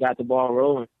got the ball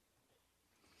rolling.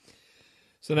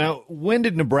 So now, when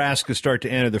did Nebraska start to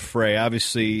enter the fray?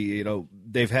 Obviously,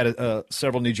 they've had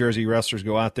several New Jersey wrestlers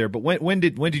go out there, but when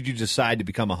did you decide to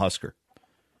become a Husker?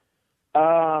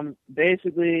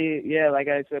 Basically, yeah, like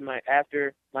I said,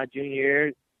 after my junior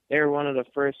year, they were one of the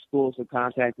first schools to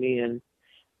contact me, and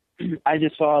I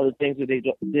just saw the things that they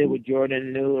did with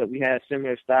Jordan, knew that we had a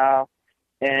similar style,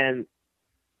 and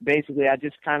basically I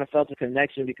just kind of felt a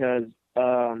connection because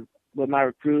with my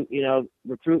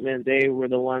recruitment, they were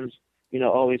the ones,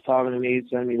 always talking to me,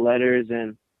 sending me letters,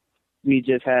 and we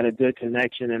just had a good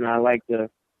connection, and I like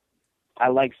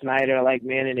Snyder, I like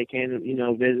Manning. They came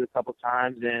to, visit a couple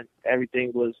times, and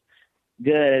everything was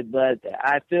good, but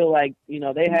I feel like,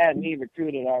 they had me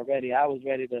recruited already. I was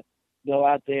ready to go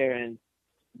out there and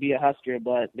be a Husker,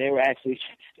 but they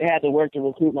had to work to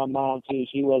recruit my mom too.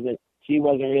 She wasn't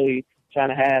really trying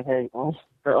to have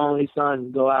her only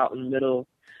son go out in the middle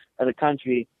of the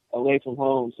country away from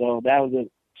home. So that was a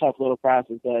tough little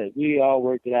process, but we all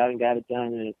worked it out and got it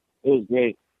done, and it was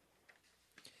great.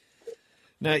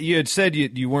 Now, you had said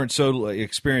you weren't so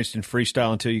experienced in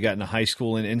freestyle until you got into high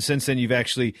school, and since then you've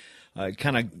actually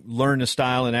kind of learned the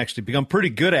style and actually become pretty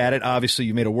good at it. Obviously,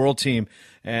 you made a world team,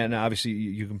 and obviously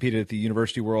you competed at the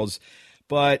University Worlds.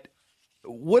 But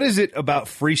what is it about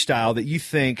freestyle that you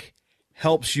think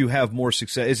helps you have more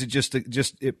success? Is it just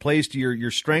it plays to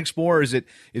your strengths more? Or is it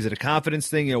a confidence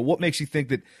thing? What makes you think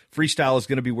that freestyle is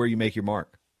going to be where you make your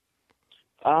mark?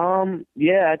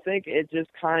 Yeah, I think it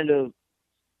just kind of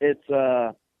it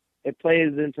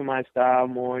plays into my style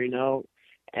more,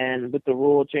 and with the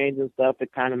rule change and stuff,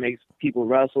 it kind of makes people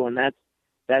wrestle, and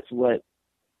that's what,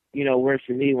 works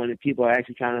for me when people are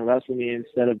actually trying to wrestle me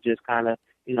instead of just kind of,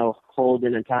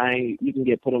 holding and tying. You can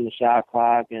get put on the shot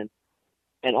clock, and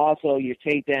also your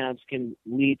takedowns can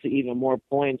lead to even more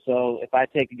points. So if I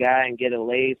take a guy and get a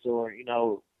lace or,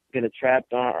 get a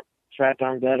trapped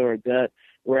arm gut or a gut,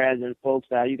 whereas in folk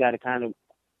style, you got to kind of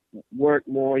work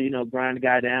more, grind the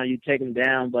guy down. You take him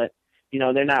down, but,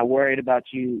 they're not worried about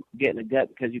you getting a gut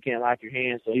because you can't lock your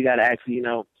hands. So you got to actually,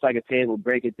 it's like a table,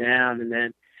 break it down and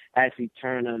then actually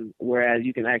turn them, whereas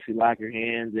you can actually lock your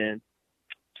hands and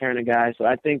turn a guy. So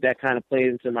I think that kind of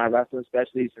plays into my wrestling,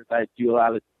 especially since I do a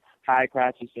lot of high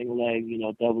crotches, single legs,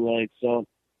 double legs. So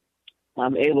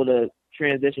I'm able to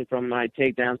transition from my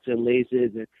takedowns to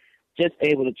laces and just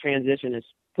able to transition and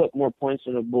put more points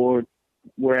on the board.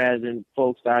 Whereas in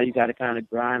folk style, you got to kind of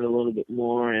grind a little bit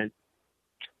more, and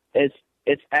it's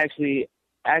actually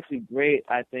great,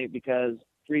 I think, because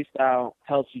freestyle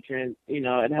helps you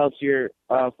it helps your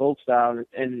folk style,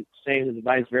 and same as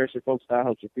vice versa. Folk style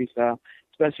helps your freestyle,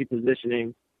 especially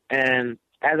positioning. And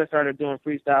as I started doing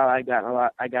freestyle, I got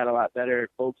a lot better at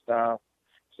folk style.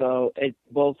 So it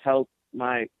both helped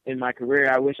in my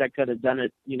career. I wish I could have done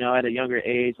it, at a younger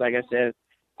age. Like I said,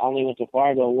 I only went to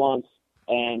Fargo once.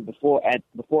 And before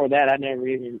that, I never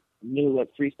even knew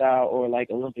what freestyle or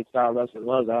like Olympic style wrestling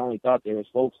was. I only thought there was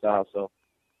folk style. So,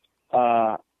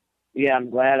 yeah, I'm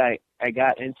glad I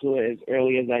got into it as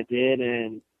early as I did,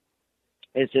 and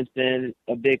it's just been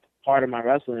a big part of my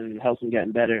wrestling and helps me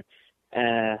getting better.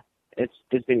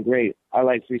 It's been great. I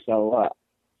like freestyle a lot.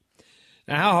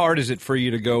 Now, how hard is it for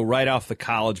you to go right off the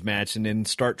college match and then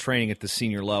start training at the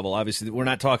senior level? Obviously, we're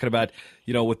not talking about,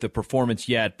 with the performance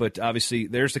yet, but obviously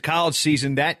there's the college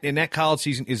season. That college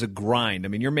season is a grind. I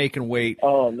mean, you're making weight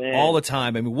all the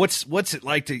time. I mean, what's it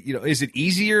like to, is it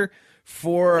easier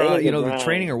for, the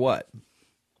training or what?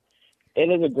 It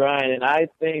is a grind, and I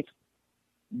think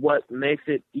what makes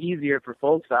it easier for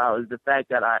folk style is the fact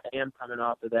that I am coming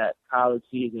off of that college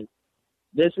season.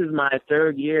 This is my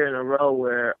third year in a row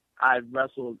where I've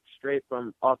wrestled straight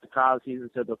from off the college season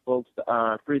to the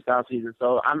freestyle season.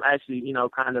 So I'm actually,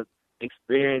 kind of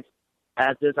experienced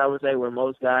at this, I would say, where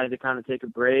most guys, they kind of take a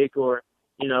break or,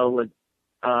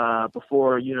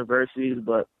 before universities.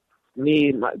 But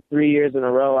me, 3 years in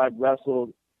a row, I've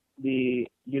wrestled the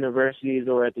universities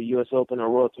or at the U.S. Open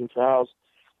or World Team Trials.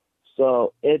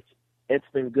 So it's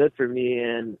been good for me.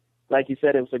 And like you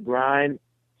said, it was a grind.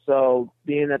 So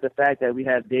being that the fact that we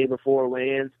have day before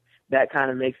weigh-ins, that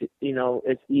kind of makes it,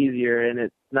 it's easier, and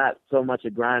it's not so much a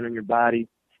grind on your body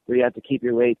where you have to keep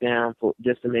your weight down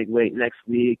just to make weight next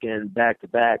week and back to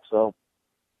back. So,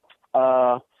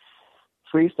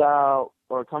 freestyle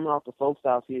or coming off the folk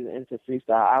style season into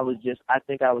freestyle, I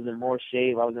think I was in more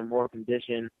shape. I was in more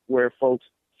condition, where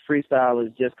freestyle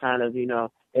is just kind of,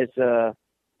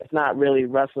 it's not really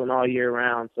wrestling all year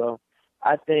round. So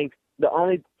I think the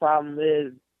only problem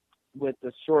is with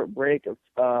the short break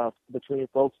of between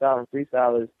folk style and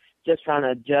freestyle is just trying to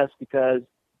adjust, because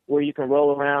where you can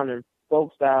roll around in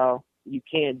folk style, you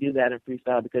can't do that in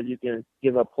freestyle because you can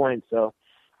give up points. So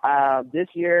this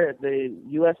year, the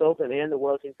U.S. Open and the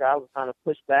World Team Trials was kind of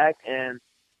pushed back, and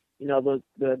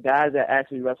the guys that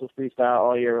actually wrestle freestyle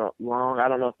all year long, I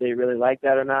don't know if they really like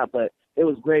that or not, but it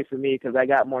was great for me because I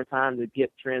got more time to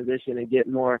get transition and get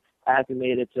more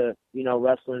acclimated to,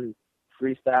 wrestling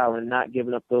freestyle and not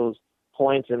giving up those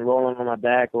points and rolling on my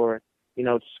back or,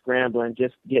 scrambling,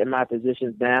 just getting my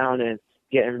positions down and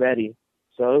getting ready.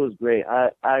 So it was great.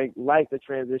 I like the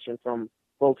transition from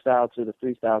folk style to the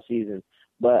freestyle season,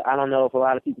 but I don't know if a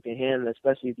lot of people can handle it,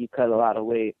 especially if you cut a lot of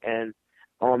weight. And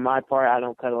on my part, I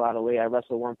don't cut a lot of weight. I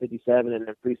wrestle 157, and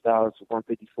then freestyle is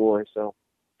 154, so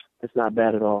it's not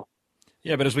bad at all.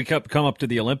 Yeah, but as we come up to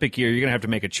the Olympic year, you're going to have to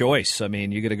make a choice. I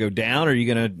mean, you're going to go down or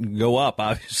you're going to go up.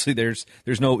 Obviously, there's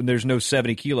no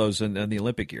 70 kilos in the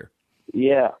Olympic year.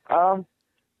 Yeah.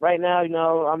 Right now,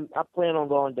 I'm planning on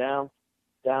going down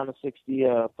to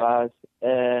 65,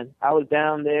 and I was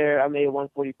down there. I made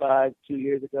 145 2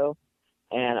 years ago,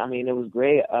 and I mean it was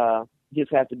great. You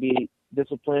just have to be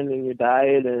disciplined in your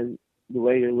diet and the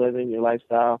way you're living, your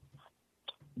lifestyle.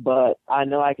 But I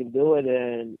know I can do it,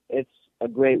 and it's a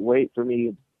great weight for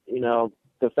me.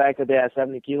 The fact that they had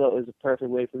 70 kilo is a perfect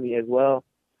weight for me as well.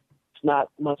 It's not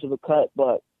much of a cut,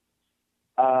 but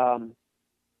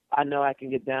I know I can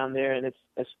get down there, and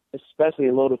it's especially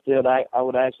a loaded field. I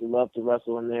would actually love to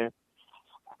wrestle in there.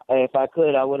 If I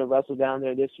could, I would have wrestled down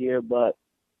there this year, but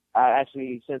I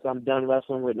actually, since I'm done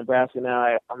wrestling with Nebraska now,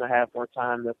 I'm going to have more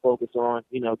time to focus on,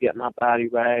 getting my body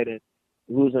right and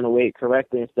losing the weight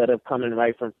correctly instead of coming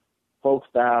right from folk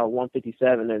style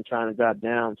 157 and trying to drop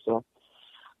down. So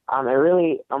I'm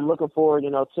looking forward,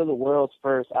 to the Worlds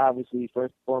first, obviously,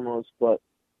 first and foremost. But,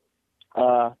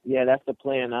 yeah, that's the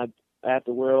plan. At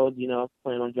the World,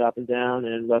 plan on dropping down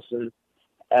and wrestling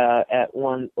at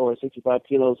 65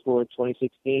 kilos for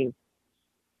 2016.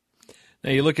 Now,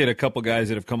 you look at a couple guys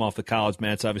that have come off the college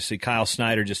mats. Obviously, Kyle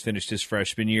Snyder just finished his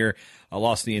freshman year,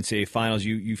 lost the NCAA finals.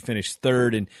 You finished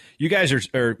third, and you guys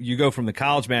you go from the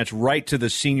college match right to the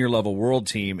senior level world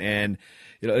team, and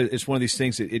it's one of these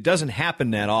things that it doesn't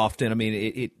happen that often. I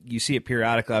mean, you see it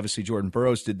periodically. Obviously, Jordan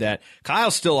Burroughs did that.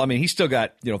 Kyle's he's still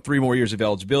got 3 more years of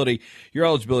eligibility. Your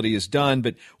eligibility is done,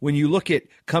 but when you look at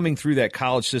coming through that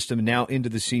college system and now into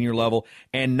the senior level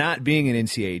and not being an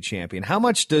NCAA champion, how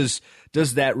much does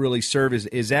that really serve?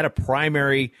 Is that a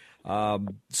primary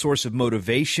source of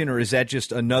motivation, or is that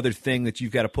just another thing that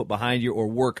you've got to put behind you or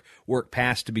work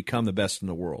past to become the best in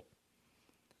the world?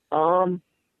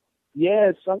 Yeah,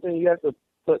 it's something you have to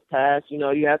put past.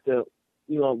 You have to,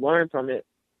 learn from it,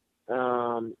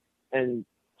 and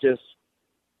just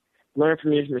learn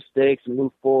from your mistakes and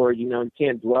move forward. You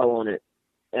can't dwell on it.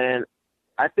 And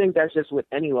I think that's just with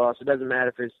any loss. It doesn't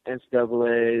matter if it's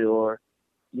NCAA or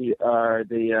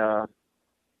the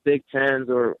Big Tens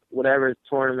or whatever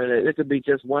tournament. It could be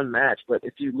just one match, but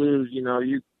if you lose, you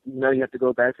have to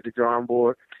go back to the drawing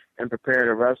board and prepare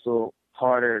to wrestle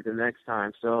harder the next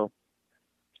time. So,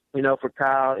 for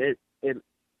Kyle,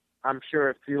 I'm sure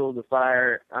it fueled the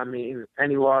fire. I mean,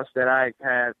 any loss that I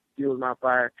had fueled my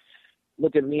fire.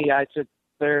 Look at me. I took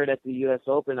third at the U.S.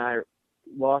 Open. I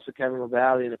lost to Kevin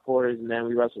LaValle in the quarters, and then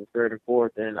we wrestled third and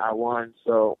fourth, and I won.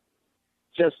 So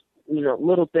just,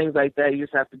 little things like that. You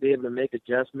just have to be able to make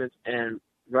adjustments and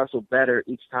wrestle better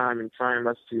each time and try and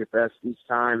wrestle to your best each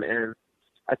time. And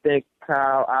I think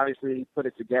Kyle obviously put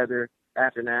it together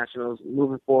after Nationals.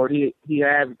 Moving forward, he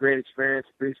had great experience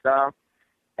in freestyle,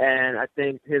 and I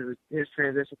think his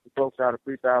transition from folk style to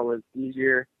freestyle was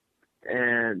easier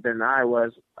than I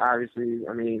was. Obviously,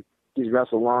 I mean, he's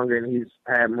wrestled longer and he's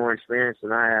had more experience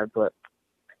than I have, but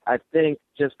I think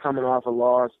just coming off a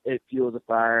loss, it fuels the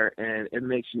fire and it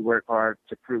makes you work hard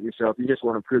to prove yourself. You just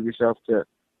want to prove yourself to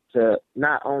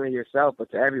not only yourself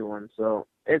but to everyone. So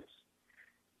it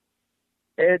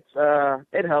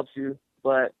helps you,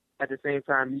 but at the same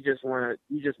time, you just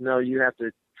know you have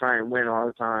to try and win all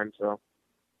the time. So,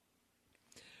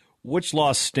 which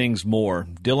loss stings more,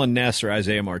 Dylan Ness or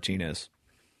Isaiah Martinez?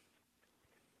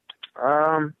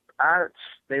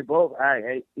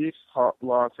 Each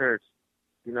loss hurts.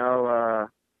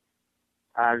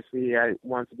 Obviously I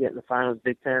wanted to get in the finals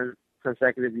Big Ten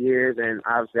consecutive years, and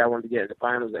obviously I wanted to get in the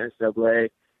finals of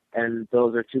NCAA, and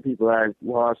those are two people I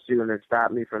lost to and it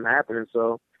stopped me from happening.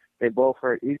 So they both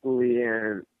hurt equally,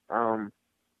 and now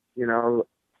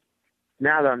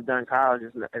that I'm done college,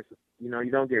 it's you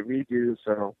don't get redos,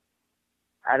 so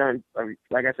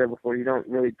like I said before, you don't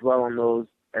really dwell on those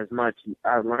as much.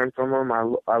 I learned from them.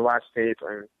 I watch tape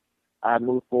and I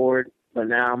move forward. but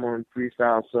now I'm on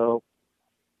freestyle. So,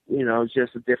 you know, it's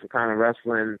just a different kind of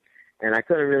wrestling. And I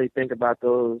couldn't really think about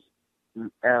those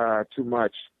too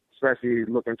much, especially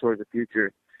looking towards the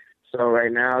future. So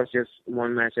right now it's just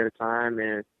one match at a time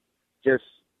and just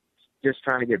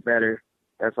trying to get better.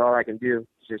 That's all I can do.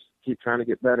 Just keep trying to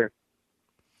get better.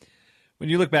 When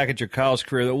you look back at your college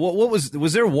career, what was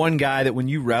there one guy that when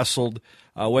you wrestled,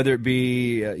 whether it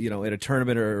be at a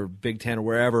tournament or Big Ten or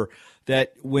wherever,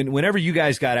 that whenever you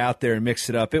guys got out there and mixed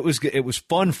it up, it was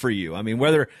fun for you? I mean,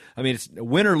 it's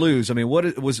win or lose. I mean,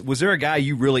 was there a guy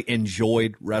you really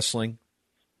enjoyed wrestling?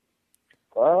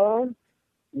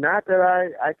 Not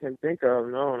that I can think of.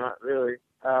 No, not really.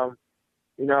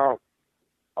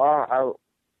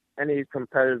 Any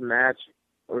competitive match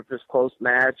or just close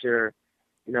match or,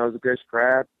 it was a good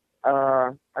scrap.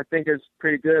 I think it's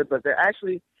pretty good. But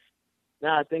actually,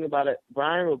 now I think about it,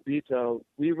 Brian Robito,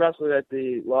 we wrestled at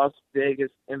the Las Vegas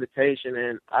Invitation,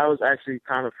 and I was actually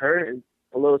kind of hurt and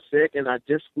a little sick, and I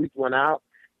just squeaked one out.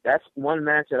 That's one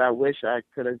match that I wish I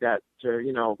could have got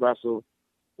to, wrestle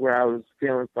where I was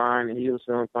feeling fine and he was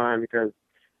feeling fine because,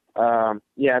 I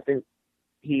think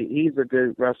he's a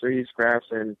good wrestler. He scraps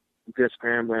and good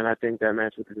scrambler, and I think that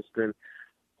match would have just been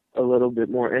a little bit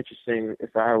more interesting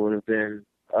if I would have been,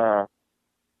 not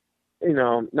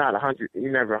 100.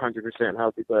 You're never 100%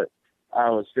 healthy, but I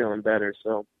was feeling better.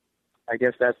 So I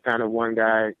guess that's kind of one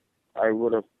guy I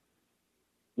would have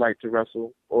liked to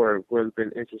wrestle or would have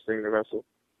been interesting to wrestle.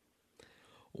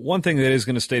 One thing that is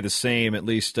going to stay the same, at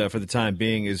least for the time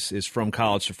being, is from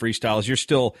college to freestyle. Is you're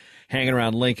still hanging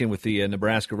around Lincoln with the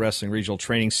Nebraska Wrestling Regional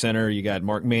Training Center. You got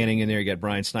Mark Manning in there. You got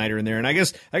Brian Snyder in there. And I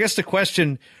guess the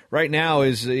question right now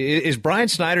is Brian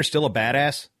Snyder still a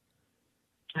badass?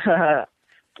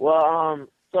 Well,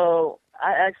 so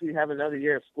I actually have another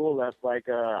year of school left. Like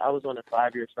I was on a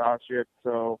 5-year scholarship,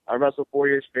 so I wrestled 4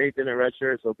 years straight in a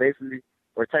redshirt. So basically,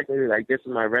 or technically, like this is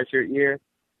my redshirt year.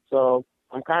 So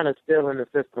I'm kind of still in the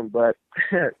system, but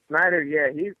Snyder,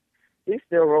 yeah, he's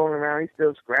still rolling around. He's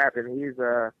still scrapping. He's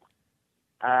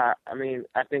I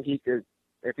think he could,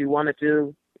 if he wanted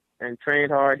to and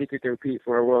trained hard, he could compete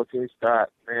for a world team spot.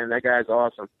 Man, that guy's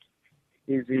awesome.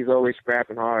 He's always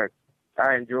scrapping hard.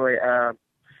 I enjoy. I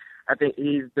think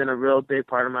he's been a real big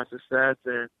part of my success,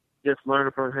 and just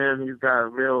learning from him, he's got a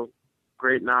real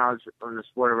great knowledge on the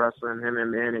sport of wrestling, him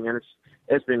and Manning, and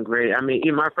it's been great. I mean,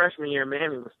 even my freshman year,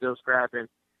 Manning was still scrapping.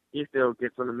 He still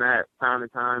gets on the mat time to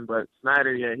time, but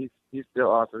Snyder, yeah, he's still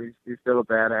awesome. He's still a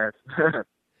badass.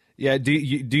 Yeah, do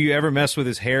you ever mess with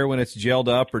his hair when it's gelled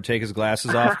up or take his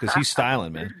glasses off? Because he's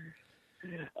styling, man.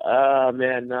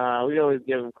 Man, nah, we always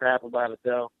give him crap about it,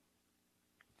 though.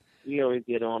 We always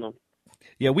get on him.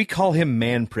 Yeah, we call him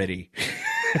Man Pretty.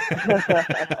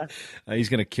 He's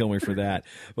going to kill me for that.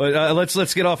 But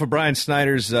let's get off of Brian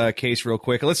Snyder's case real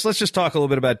quick. Let's just talk a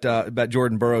little bit about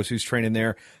Jordan Burroughs, who's training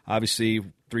there. Obviously,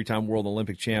 3-time world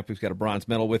Olympic champ who's got a bronze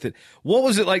medal with it. What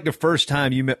was it like the first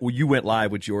time you went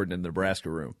live with Jordan in the Nebraska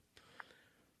room?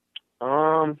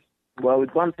 Well, we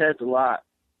bumped heads a lot.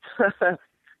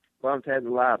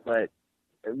 But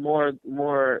more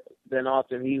than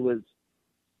often he was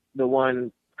the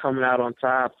one coming out on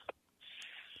top.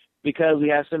 Because we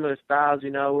have similar styles,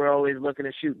 we're always looking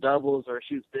to shoot doubles or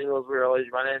shoot singles. We're always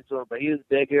running into him. But he was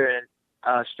bigger and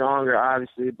stronger,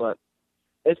 obviously. But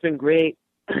it's been great.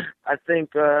 I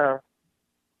think I've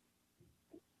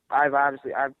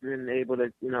been able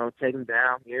to, take him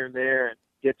down here and there and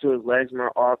get to his legs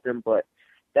more often. But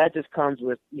that just comes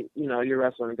with, you're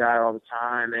wrestling a guy all the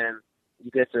time and you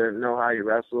get to know how he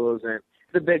wrestles. And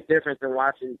it's a big difference than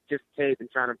watching just tape and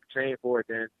trying to train for it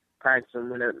than practicing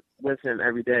with him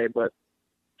every day. But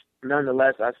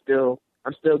nonetheless, I'm still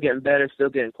getting better, still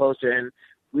getting closer. And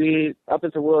we, up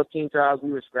until World Team Trials,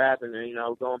 we were scrapping and,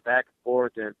 going back and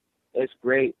forth. And it's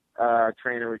great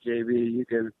training with JB.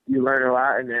 You learn a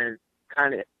lot, and then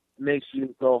kind of makes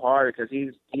you go harder because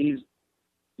he's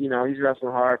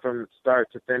wrestling hard from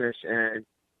start to finish. And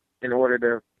in order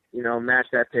to, match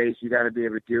that pace, you got to be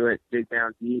able to do it, dig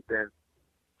down deep. And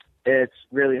it's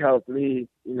really helped me,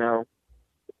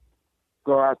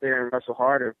 go out there and wrestle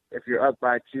harder. If you're up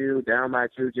by 2, down by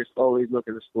 2, just always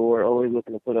looking to score, always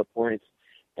looking to put up points.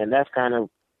 And that's kind of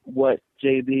what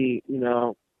JB,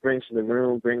 brings to the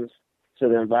room, brings to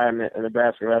the environment in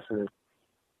Nebraska wrestling.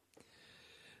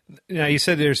 Now, you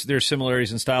said there's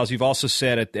similarities in styles. You've also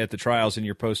said at the trials in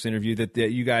your post-interview that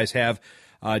you guys have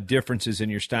differences in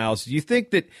your styles. Do you think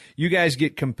that you guys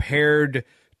get compared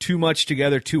too much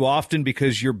together too often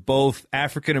because you're both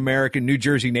African-American New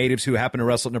Jersey natives who happen to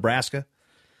wrestle at Nebraska?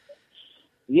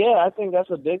 Yeah, I think that's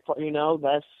a big part.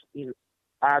 That's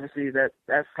obviously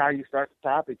that's how you start the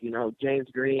topic. James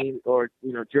Green or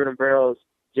Jordan Burroughs,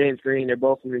 James Green. They're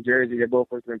both from New Jersey. They're both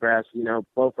from Nebraska.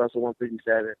 Both wrestle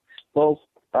 157. Both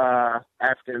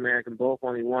African American. Both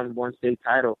only won one state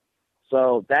title.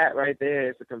 So that right there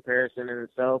is a comparison in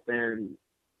itself. And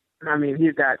I mean,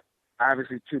 he's got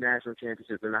obviously 2 national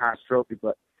championships and a Haas Trophy.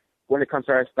 But when it comes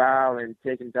to our style and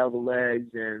taking double legs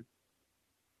and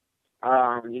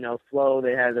Flow,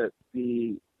 they had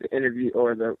the interview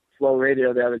or the Flow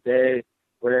radio the other day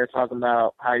where they were talking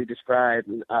about how you describe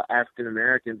African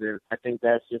Americans, and I think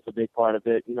that's just a big part of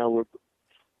it. Where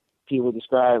people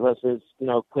describe us as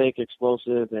quick,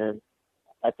 explosive, and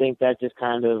I think that's just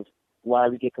kind of why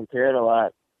we get compared a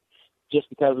lot, just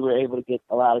because we're able to get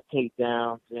a lot of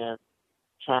takedowns and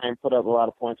try and put up a lot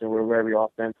of points, and we're very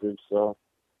offensive. So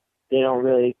they don't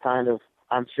really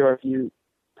I'm sure if you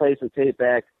play some tape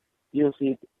back, you'll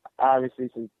see obviously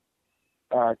some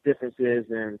differences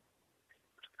in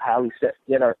how we get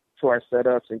to our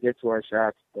setups and get to our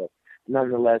shots. But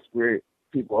nonetheless,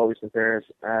 people always compare us.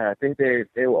 I think they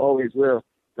will always will,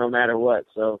 no matter what.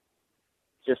 So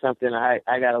it's just something I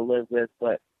got to live with.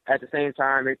 But at the same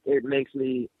time, it makes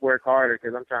me work harder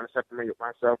because I'm trying to separate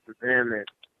myself from him and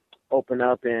open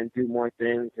up and do more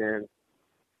things.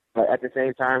 But at the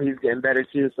same time, he's getting better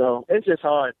too. So it's just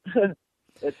hard.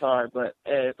 It's hard, but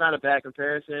hey, it's not a bad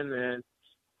comparison, and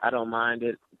I don't mind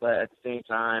it. But at the same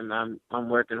time, I'm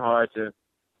working hard to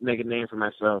make a name for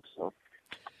myself. So.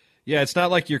 Yeah, it's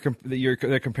not like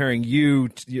they're comparing you.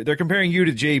 They're comparing you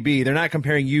to JB. They're not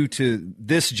comparing you to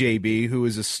this JB, who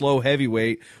is a slow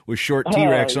heavyweight with short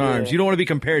T-Rex arms. You don't want to be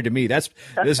compared to me.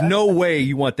 There's no way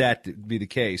you want that to be the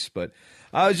case. But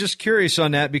I was just curious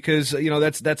on that because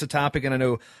that's a topic, and I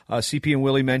know CP and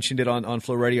Willie mentioned it on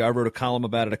Flow Radio. I wrote a column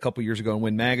about it a couple years ago in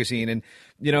Win Magazine, and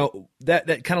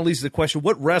that kind of leads to the question: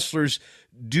 what wrestlers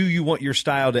do you want your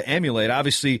style to emulate?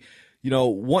 Obviously,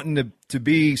 wanting to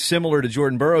be similar to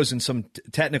Jordan Burroughs in some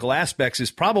technical aspects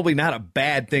is probably not a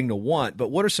bad thing to want. But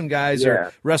what are some guys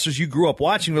or wrestlers you grew up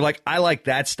watching who are like, I like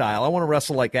that style, I want to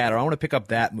wrestle like that, or I want to pick up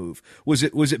that move? Was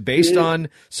it based on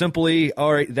simply,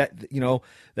 all right, that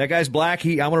that guy's black,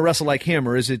 I want to wrestle like him,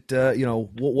 or is it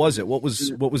what was it? What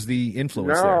was the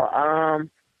influence there?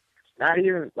 Not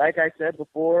even, like I said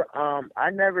before,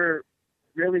 I never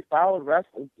really followed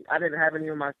wrestling. I didn't have any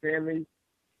of my family.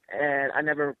 And I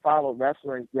never followed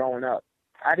wrestling growing up.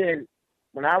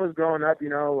 When I was growing up,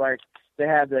 like they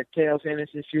had the K.O.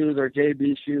 Sanderson shoes or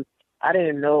JB shoes. I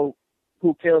didn't know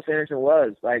who K.O. Sanderson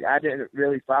was. Like, I didn't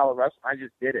really follow wrestling. I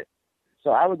just did it. So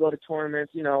I would go to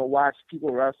tournaments, watch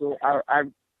people wrestle. I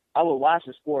would watch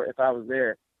the sport if I was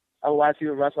there. I would watch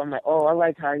people wrestle. I'm like, oh, I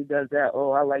like how he does that.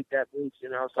 Oh, I like that move,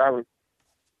 So I would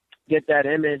get that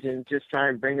image and just try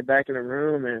and bring it back in the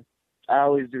room. And I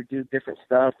always do different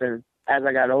stuff. And as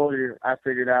I got older, I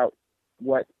figured out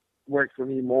what worked for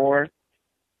me more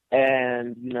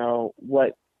and,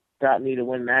 what got me to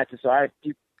win matches. So I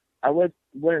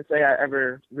wouldn't say I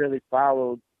ever really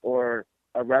followed a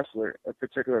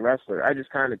particular wrestler. I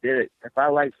just kind of did it. If I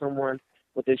liked someone,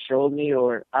 what they showed me,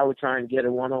 or I would try and get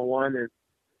a one-on-one and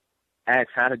ask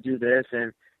how to do this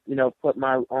and, put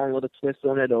my own little twist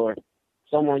on it, or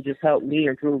someone just helped me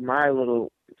improve my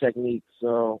little technique.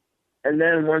 So, and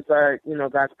then once I,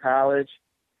 got to college,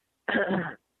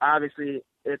 obviously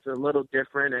it's a little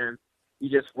different, and you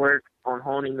just work on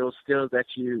honing those skills that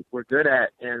you were good at,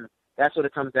 and that's what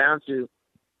it comes down to.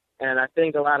 And I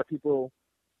think a lot of people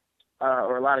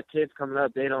or a lot of kids coming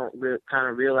up, they don't kind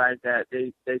of realize that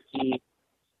they see,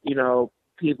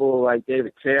 people like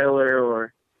David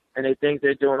Taylor and they think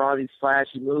they're doing all these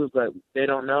flashy moves, but they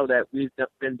don't know that we've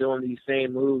been doing these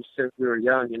same moves since we were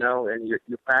young, and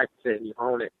you practice it and you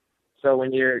hone it. So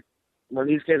when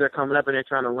these kids are coming up and they're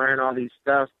trying to learn all these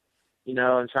stuff,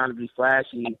 and trying to be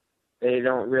flashy, they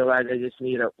don't realize they just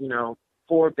need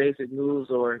 4 basic moves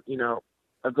or,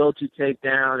 a go-to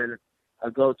takedown and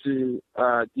a go-to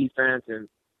defense, and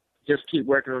just keep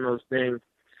working on those things.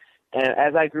 And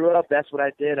as I grew up, that's what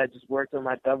I did. I just worked on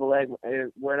my double leg.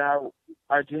 When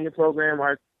our junior program,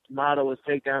 our motto was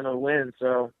take down or win.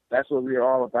 So that's what we were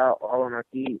all about, all on our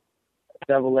feet.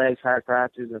 Double legs, high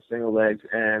crotches, and single legs.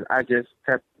 And I just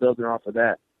kept building off of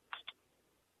that.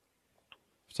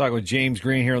 Talking with James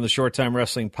Green here on the Short Time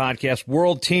Wrestling Podcast.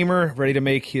 World teamer, ready to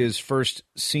make his first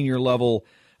senior level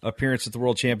appearance at the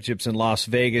World Championships in Las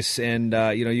Vegas. And,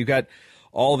 you got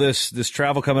all this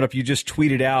travel coming up. You just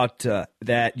tweeted out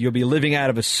that you'll be living out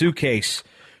of a suitcase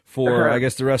for, I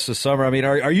guess, the rest of the summer. I mean,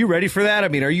 are you ready for that? I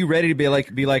mean, are you ready to be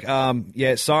like,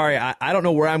 yeah, sorry, I don't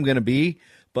know where I'm going to be,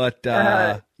 but,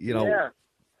 Yeah.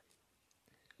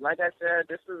 Like I said,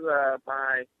 this is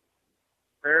my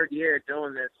 3rd year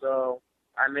doing this, so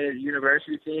I made a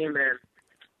university team, and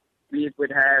we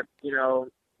would have,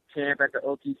 camp at the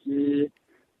OTC,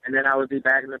 and then I would be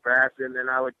back in Nebraska, and then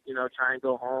I would, try and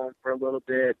go home for a little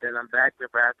bit. Then I'm back in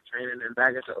Nebraska training and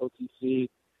back at the OTC.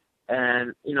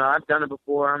 And, I've done it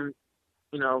before. I'm,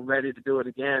 ready to do it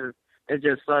again. It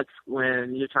just sucks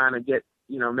when you're trying to get,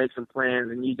 make some plans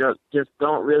and you just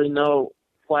don't really know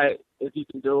quite if you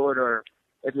can do it or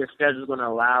if your schedule's going to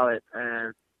allow it.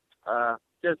 And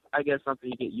just, I guess, something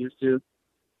you get used to.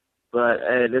 But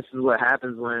this is what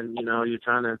happens when, you're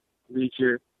trying to reach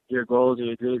your goals and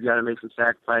your dreams. You got to make some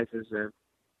sacrifices and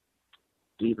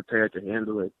be prepared to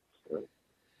handle it. So. You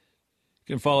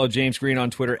can follow James Green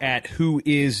on Twitter at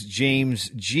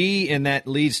 @WhoIsJamesG, and that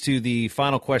leads to the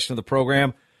final question of the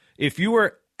program. If you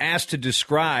were asked to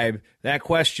describe that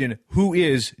question, who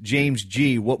is James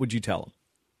G., what would you tell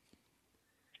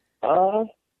him?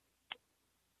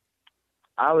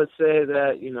 I would say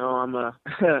that, I'm a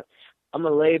I'm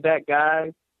a laid-back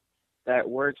guy that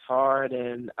works hard,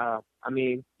 and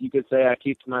you could say I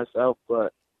keep to myself,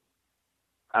 but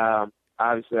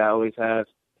obviously I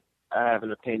have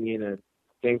an opinion and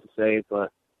things to say,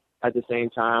 but at the same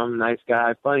time, I'm a nice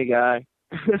guy, funny guy,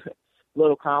 a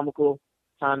little comical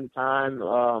time to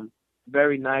time,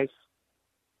 very nice,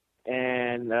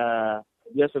 and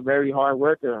just a very hard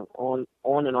worker on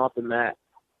and off the mat.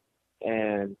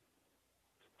 And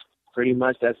pretty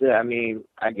much that's it.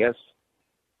 I guess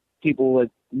people would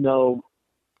know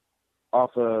off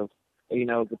of,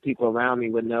 the people around me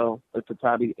would know, but to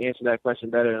probably answer that question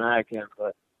better than I can.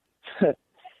 But,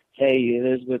 hey, it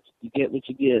is what you get.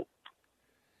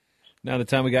 Now the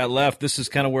time we got left, this is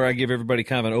kind of where I give everybody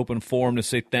kind of an open forum to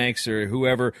say thanks, or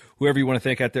whoever you want to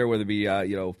thank out there, whether it be,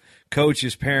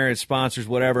 coaches, parents, sponsors,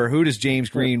 whatever. Who does James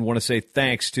Green want to say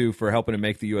thanks to for helping to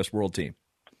make the U.S. World Team?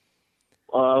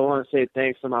 I want to say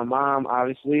thanks to my mom,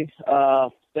 obviously.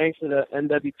 Thanks to the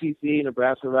NWPC,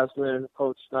 Nebraska Wrestling,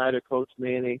 Coach Snyder, Coach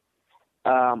Manning,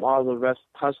 all the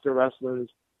Husker Wrestling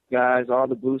guys, all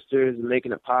the boosters, and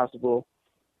making it possible.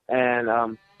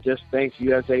 And just thanks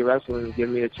USA Wrestling for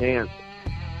giving me a chance.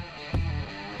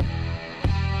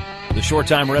 The Short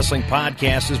Time Wrestling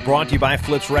Podcast is brought to you by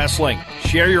Flips Wrestling.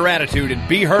 Share your attitude and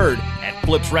be heard at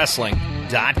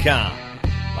flipswrestling.com.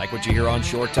 Like what you hear on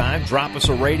Short Time? Drop us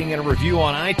a rating and a review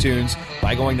on iTunes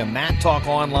by going to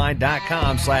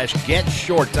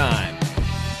matttalkonline.com/getshorttime.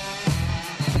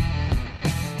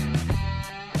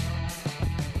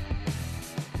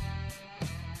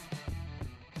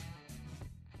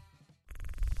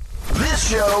 This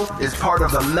show is part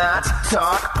of the Matt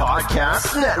Talk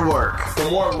Podcast Network. For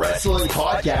more wrestling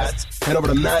podcasts, head over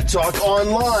to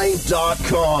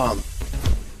matttalkonline.com.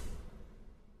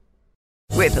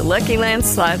 With the Lucky Land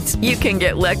Slots, you can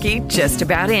get lucky just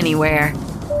about anywhere.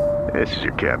 This is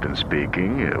your captain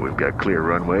speaking. We've got clear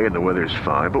runway and the weather's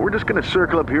fine, but we're just going to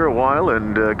circle up here a while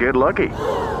and get lucky.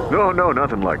 No,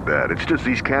 nothing like that. It's just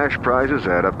these cash prizes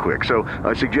add up quick. So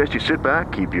I suggest you sit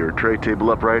back, keep your tray table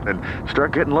upright, and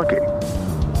start getting lucky.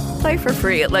 Play for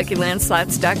free at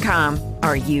LuckyLandSlots.com.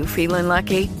 Are you feeling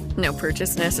lucky? No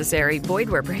purchase necessary. Void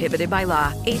where prohibited by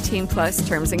law. 18+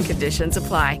 terms and conditions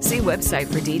apply. See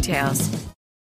website for details.